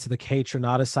credit to the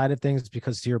Kaytranada side of things,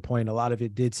 because to your point, a lot of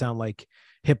it did sound like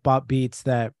hip hop beats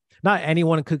that not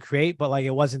anyone could create, but like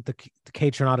it wasn't the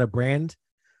Kaytranada brand.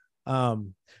 Yeah,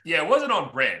 it wasn't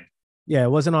on brand. Yeah,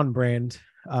 it wasn't on brand.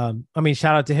 I mean,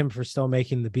 shout out to him for still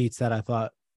making the beats that I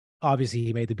thought, obviously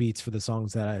he made the beats for the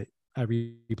songs that I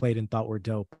replayed and thought were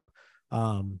dope.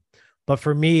 But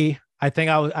for me, I think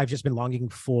I've just been longing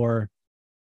for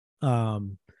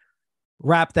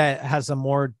rap that has a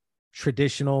more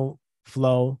traditional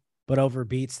flow, but over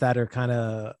beats that are kind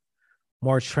of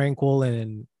more tranquil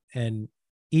and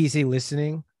easy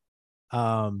listening.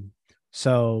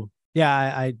 So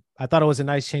yeah, I thought it was a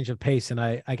nice change of pace, and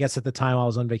I guess at the time I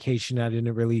was on vacation, I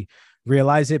didn't really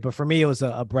realize it, but for me it was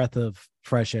a breath of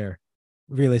fresh air.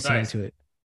 re-listening Nice. to it.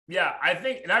 Yeah, I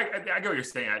think, and I get what you're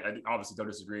saying. I obviously don't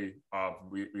disagree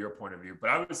with your point of view, but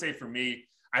I would say for me,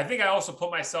 I think I also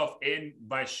put myself in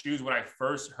my shoes when I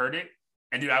first heard it.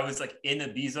 And dude, I was like in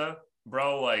Ibiza,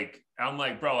 bro. Like, I'm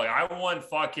like, bro, like I want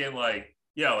fucking like,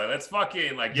 yo, like, let's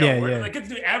fucking like, Yeah, yo, we're yeah. like, get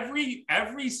through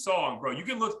every song, bro. You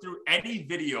can look through any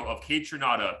video of Kate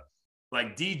Trinata,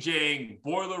 like DJing,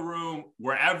 Boiler Room,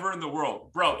 wherever in the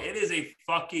world, bro. It is a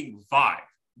fucking vibe,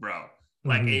 bro.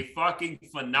 Like Hmm. a fucking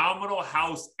phenomenal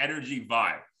house energy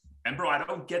vibe. And bro, I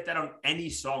don't get that on any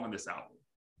song on this album.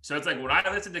 So it's like when I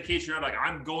listen to Kate Trinata, like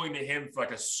I'm going to him for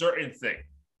like a certain thing,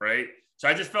 right? So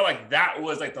I just felt like that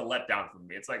was like the letdown for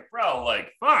me. It's like, bro,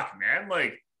 like fuck, man,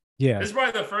 like Yeah. this is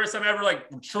probably the first time I ever like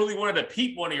truly wanted to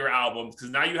peep one of your albums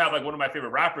because now you have like one of my favorite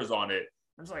rappers on it.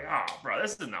 I'm just like, oh, bro,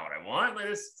 this is not what I want. Like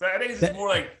this, I think this is That, more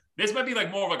like this might be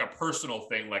like more of like a personal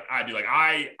thing. Like I do, like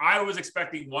I was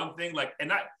expecting one thing, like and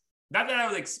not that I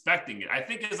was expecting it. I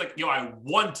think it's like, yo, I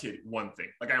wanted one thing.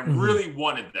 Like I mhm. really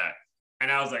wanted that. And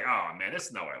I was like, oh man, this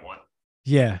is not what I want.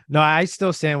 Yeah. No, I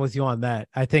still stand with you on that.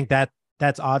 I think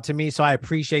that's odd to me. So I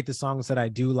appreciate the songs that I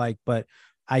do like, but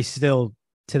I still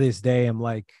to this day am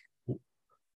like,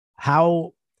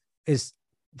 how is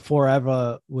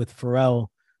Forever with Pharrell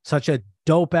such a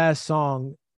dope ass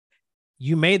song?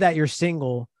 You made that your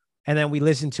single, and then we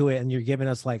listened to it, and you're giving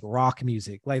us like rock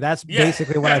music. Like that's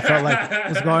basically what I felt like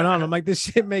was going on. I'm Yeah. like, this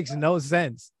shit makes no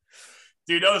sense.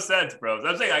 Dude, no sense, bro.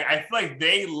 I'm saying I feel like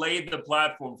they laid the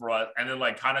platform for us and then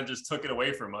like kind of just took it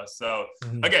away from us. So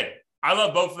Mhm. again, I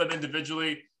love both of them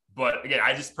individually, but again,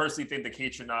 I just personally think the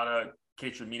Kate Trinata,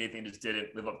 Kate Trinata thing just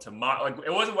didn't live up to my like.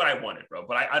 It wasn't what I wanted, bro.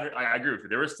 But I agree with you.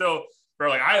 There was still, bro.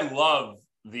 Like I love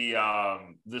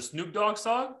the Snoop Dogg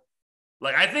song.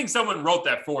 Like I think someone wrote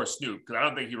that for Snoop because I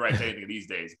don't think he writes anything these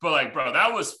days. But like, bro,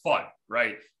 that was fun,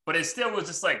 right? But it still was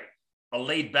just like a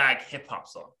laid back hip hop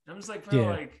song. I'm just like, bro, Yeah.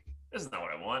 like this is not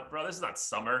what I want, bro. This is not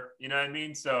summer. You know what I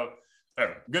mean? So,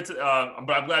 good to.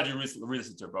 But I'm glad you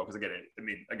re-listened to it, bro. Because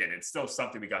again, it's still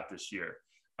something we got this year.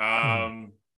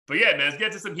 Mhm. But yeah, man, let's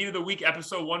get to some heat of the week,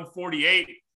 episode 148.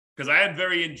 Because I am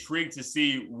very intrigued to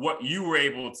see what you were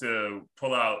able to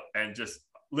pull out and just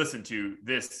listen to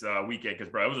this weekend. Because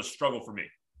bro, it was a struggle for me.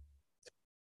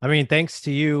 I mean, thanks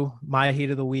to you, my heat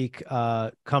of the week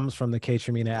comes from the K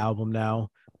Tremina album now.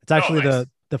 It's Oh, actually nice.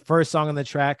 the first song on the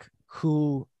track,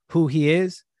 Who He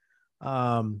Is.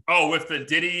 Um, Oh, with the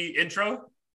Diddy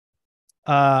intro.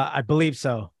 I believe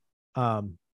so.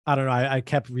 I don't know. I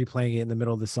kept replaying it in the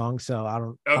middle of the song, so I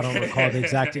don't recall the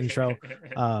exact intro.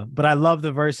 Okay. But I love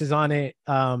the verses on it.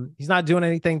 He's not doing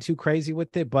anything too crazy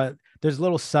with it, but there's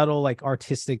little subtle like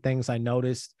artistic things I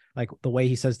noticed, like the way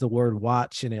he says the word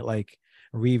watch and it like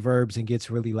reverbs and gets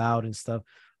really loud and stuff.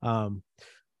 Um,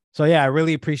 so yeah, I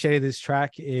really appreciated this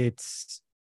track.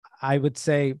 I would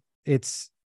say it's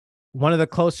one of the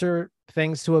closer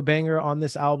things to a banger on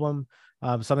this album.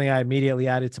 Something I immediately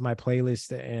added to my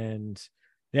playlist, and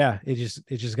yeah, it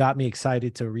just got me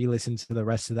excited to re-listen to the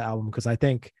rest of the album because I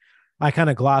think I kind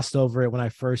of glossed over it when I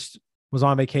first was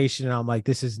on vacation, and I'm like,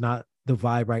 this is not the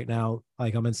vibe right now.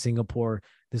 Like I'm in Singapore.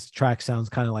 This track sounds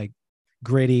kind of like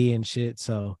gritty and shit.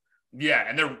 So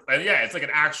Yeah, yeah, it's like an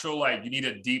actual like you need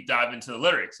a deep dive into the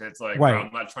lyrics. It's like, bro, right,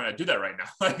 I'm not trying to do that right now.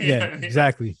 Like, you know yeah, what I mean?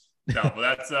 exactly. No, but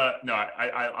that's no,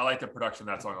 I like the production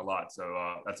of that song a lot.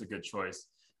 So that's a good choice.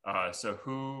 So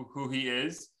who he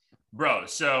is, bro.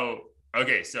 So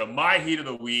okay, so my heat of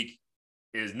the week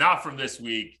is not from this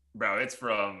week, bro. It's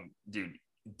from dude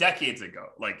decades ago.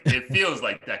 Like it feels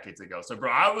like decades ago. So bro,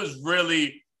 I was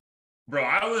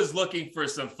looking for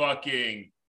some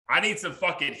fucking. I need some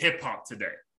fucking hip hop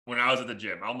today when I was at the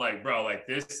gym. I'm like, bro, like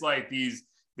this, like the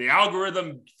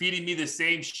algorithm feeding me the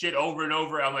same shit over and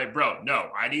over. I'm like, bro, no,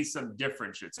 I need some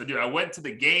different shit. So, dude, I went to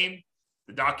the game,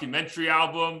 the documentary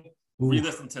album, Oof,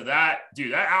 re-listened to that.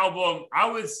 Dude, that album,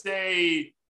 I would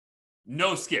say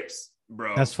no skips,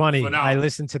 that's bro. funny. I Phenomenal.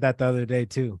 listened to that the other day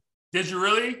too. Did you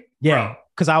really? Yeah, Bro,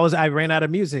 because I ran out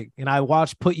of music and I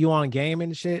watched Put You On Game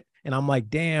and shit, and I'm like,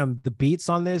 damn, the beats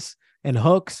on this and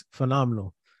hooks,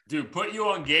 phenomenal. dude, put you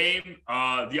on game.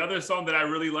 The other song that I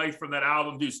really liked from that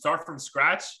album, dude, Start From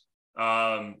Scratch,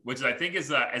 which I think is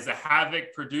a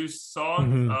Havoc produced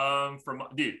song. Hmm. From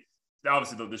dude,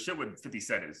 obviously the shit with 50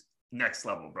 Cent is next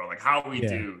level, bro. Like how we Yeah,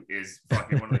 do is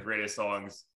fucking one of the greatest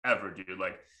songs ever, dude.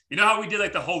 Like you know how we did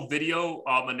like the whole video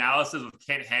analysis of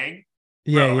Can't Hang,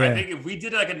 yeah, bro. I yeah. think if we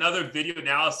did like another video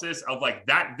analysis of like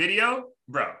that video,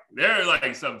 bro, there are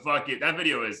like some fucking that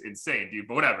video is insane, dude.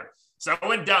 But whatever. So I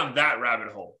went down that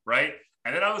rabbit hole, right?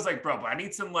 And then I was like, bro, but I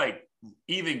need some like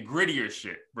even grittier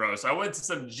shit, bro. So I went to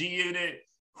some G Unit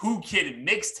Who Kid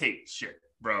mixtape shit,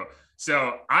 bro.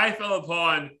 So I fell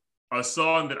upon a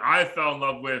song that I fell in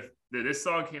love with. This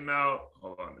song came out.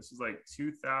 Hold on, this was like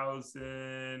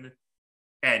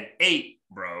 2008,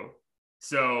 bro.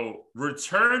 So,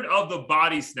 Return of the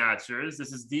Body Snatchers.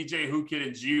 This is DJ Who Kid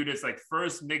and Judas, like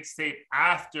first mixtape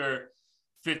after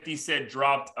 50 Cent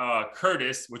dropped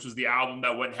Curtis, which was the album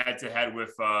that went head to head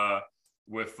with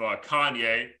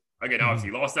Kanye. Again, obviously,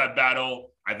 he lost that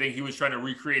battle. I think he was trying to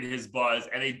recreate his buzz,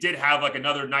 and they did have like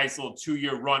another nice little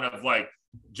 2-year run of like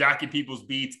jacking people's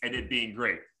beats and it being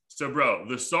great. So, bro,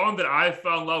 the song that I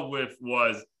fell in love with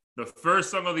was the first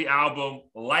song of the album,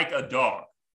 Like a Dog.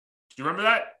 Do you remember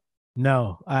that?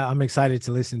 No, I'm excited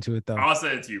to listen to it though. I'll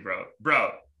send it to you, bro.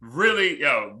 Bro, really,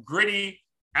 gritty.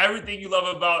 Everything you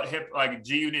love about hip, like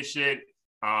G Unit shit.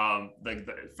 Like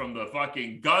from the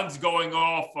fucking guns going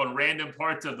off on random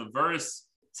parts of the verse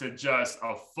to just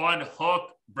a fun hook,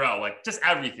 bro. Like just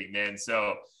everything, man.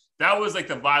 So that was like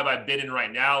the vibe I've been in right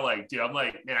now. Like, dude, I'm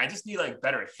like, man, I just need like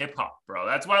better hip hop, bro.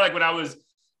 That's why, like, when I listened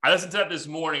to that this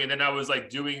morning, and then I was like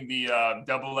doing the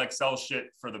double XL shit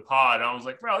for the pod, and I was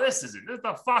like, bro, what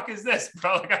the fuck is this,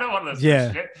 bro? Like, I don't want to listen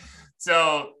to shit.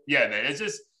 So yeah, man, it's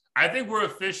just, I think we're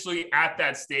officially at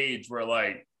that stage where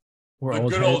like the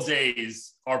good old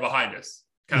days are behind us.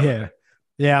 Yeah,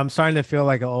 I'm starting to feel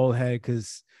like an old head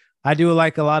because I do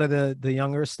like a lot of the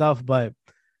younger stuff, but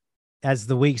as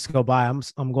the weeks go by,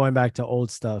 I'm going back to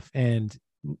old stuff, and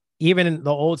even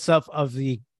the old stuff of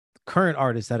the current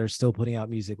artists that are still putting out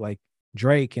music like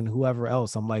Drake and whoever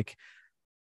else. I'm like,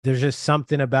 there's just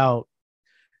something about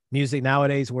music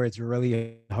nowadays where it's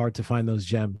really hard to find those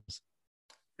gems.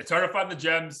 It's hard to find the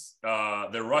gems.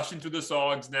 They're rushing through the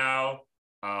songs now.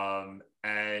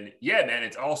 And yeah, man,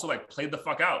 it's also like play the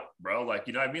fuck out, bro. Like,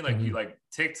 you know what I mean? Like you like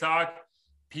TikTok,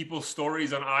 people's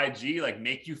stories on IG, like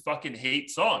make you fucking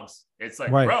hate songs. It's like,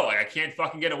 bro, like I can't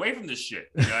fucking get away from this shit.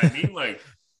 You know what I mean? Like,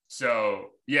 so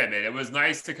yeah, man, it was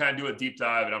nice to kind of do a deep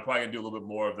dive, and I'm probably gonna do a little bit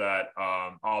more of that.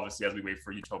 Obviously as we wait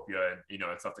for Utopia and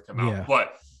and stuff to come out.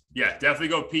 But yeah, definitely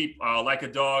go peep Like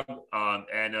a Dog.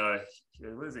 And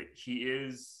what is it? He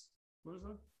is, what is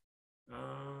it?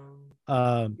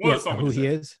 Who he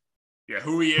is. Yeah,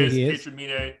 who he is, Patron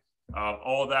Mine.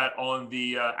 All that on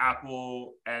the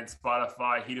Apple and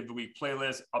Spotify Heat of the Week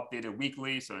playlist, updated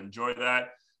weekly. So enjoy that.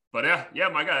 But yeah,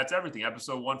 my God, that's everything.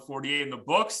 Episode 148 in the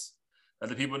books. Let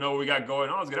the people know what we got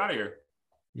going on. Let's get out of here.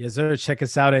 Yes, sir. Check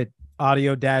us out at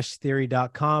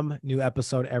audio-theory.com. New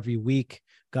episode every week.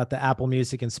 Got the Apple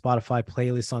Music and Spotify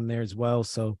playlists on there as well.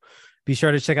 So be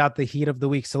sure to check out the Heat of the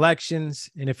Week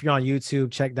selections. And if you're on YouTube,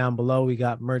 check down below. We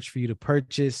got merch for you to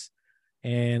purchase.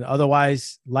 And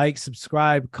otherwise, like,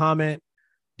 subscribe, comment,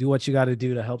 do what you got to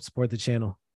do to help support the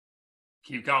channel.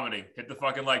 Keep commenting. Hit the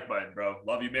fucking like button, bro.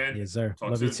 Love you, man. Yes, sir.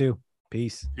 Love you too.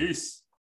 Peace.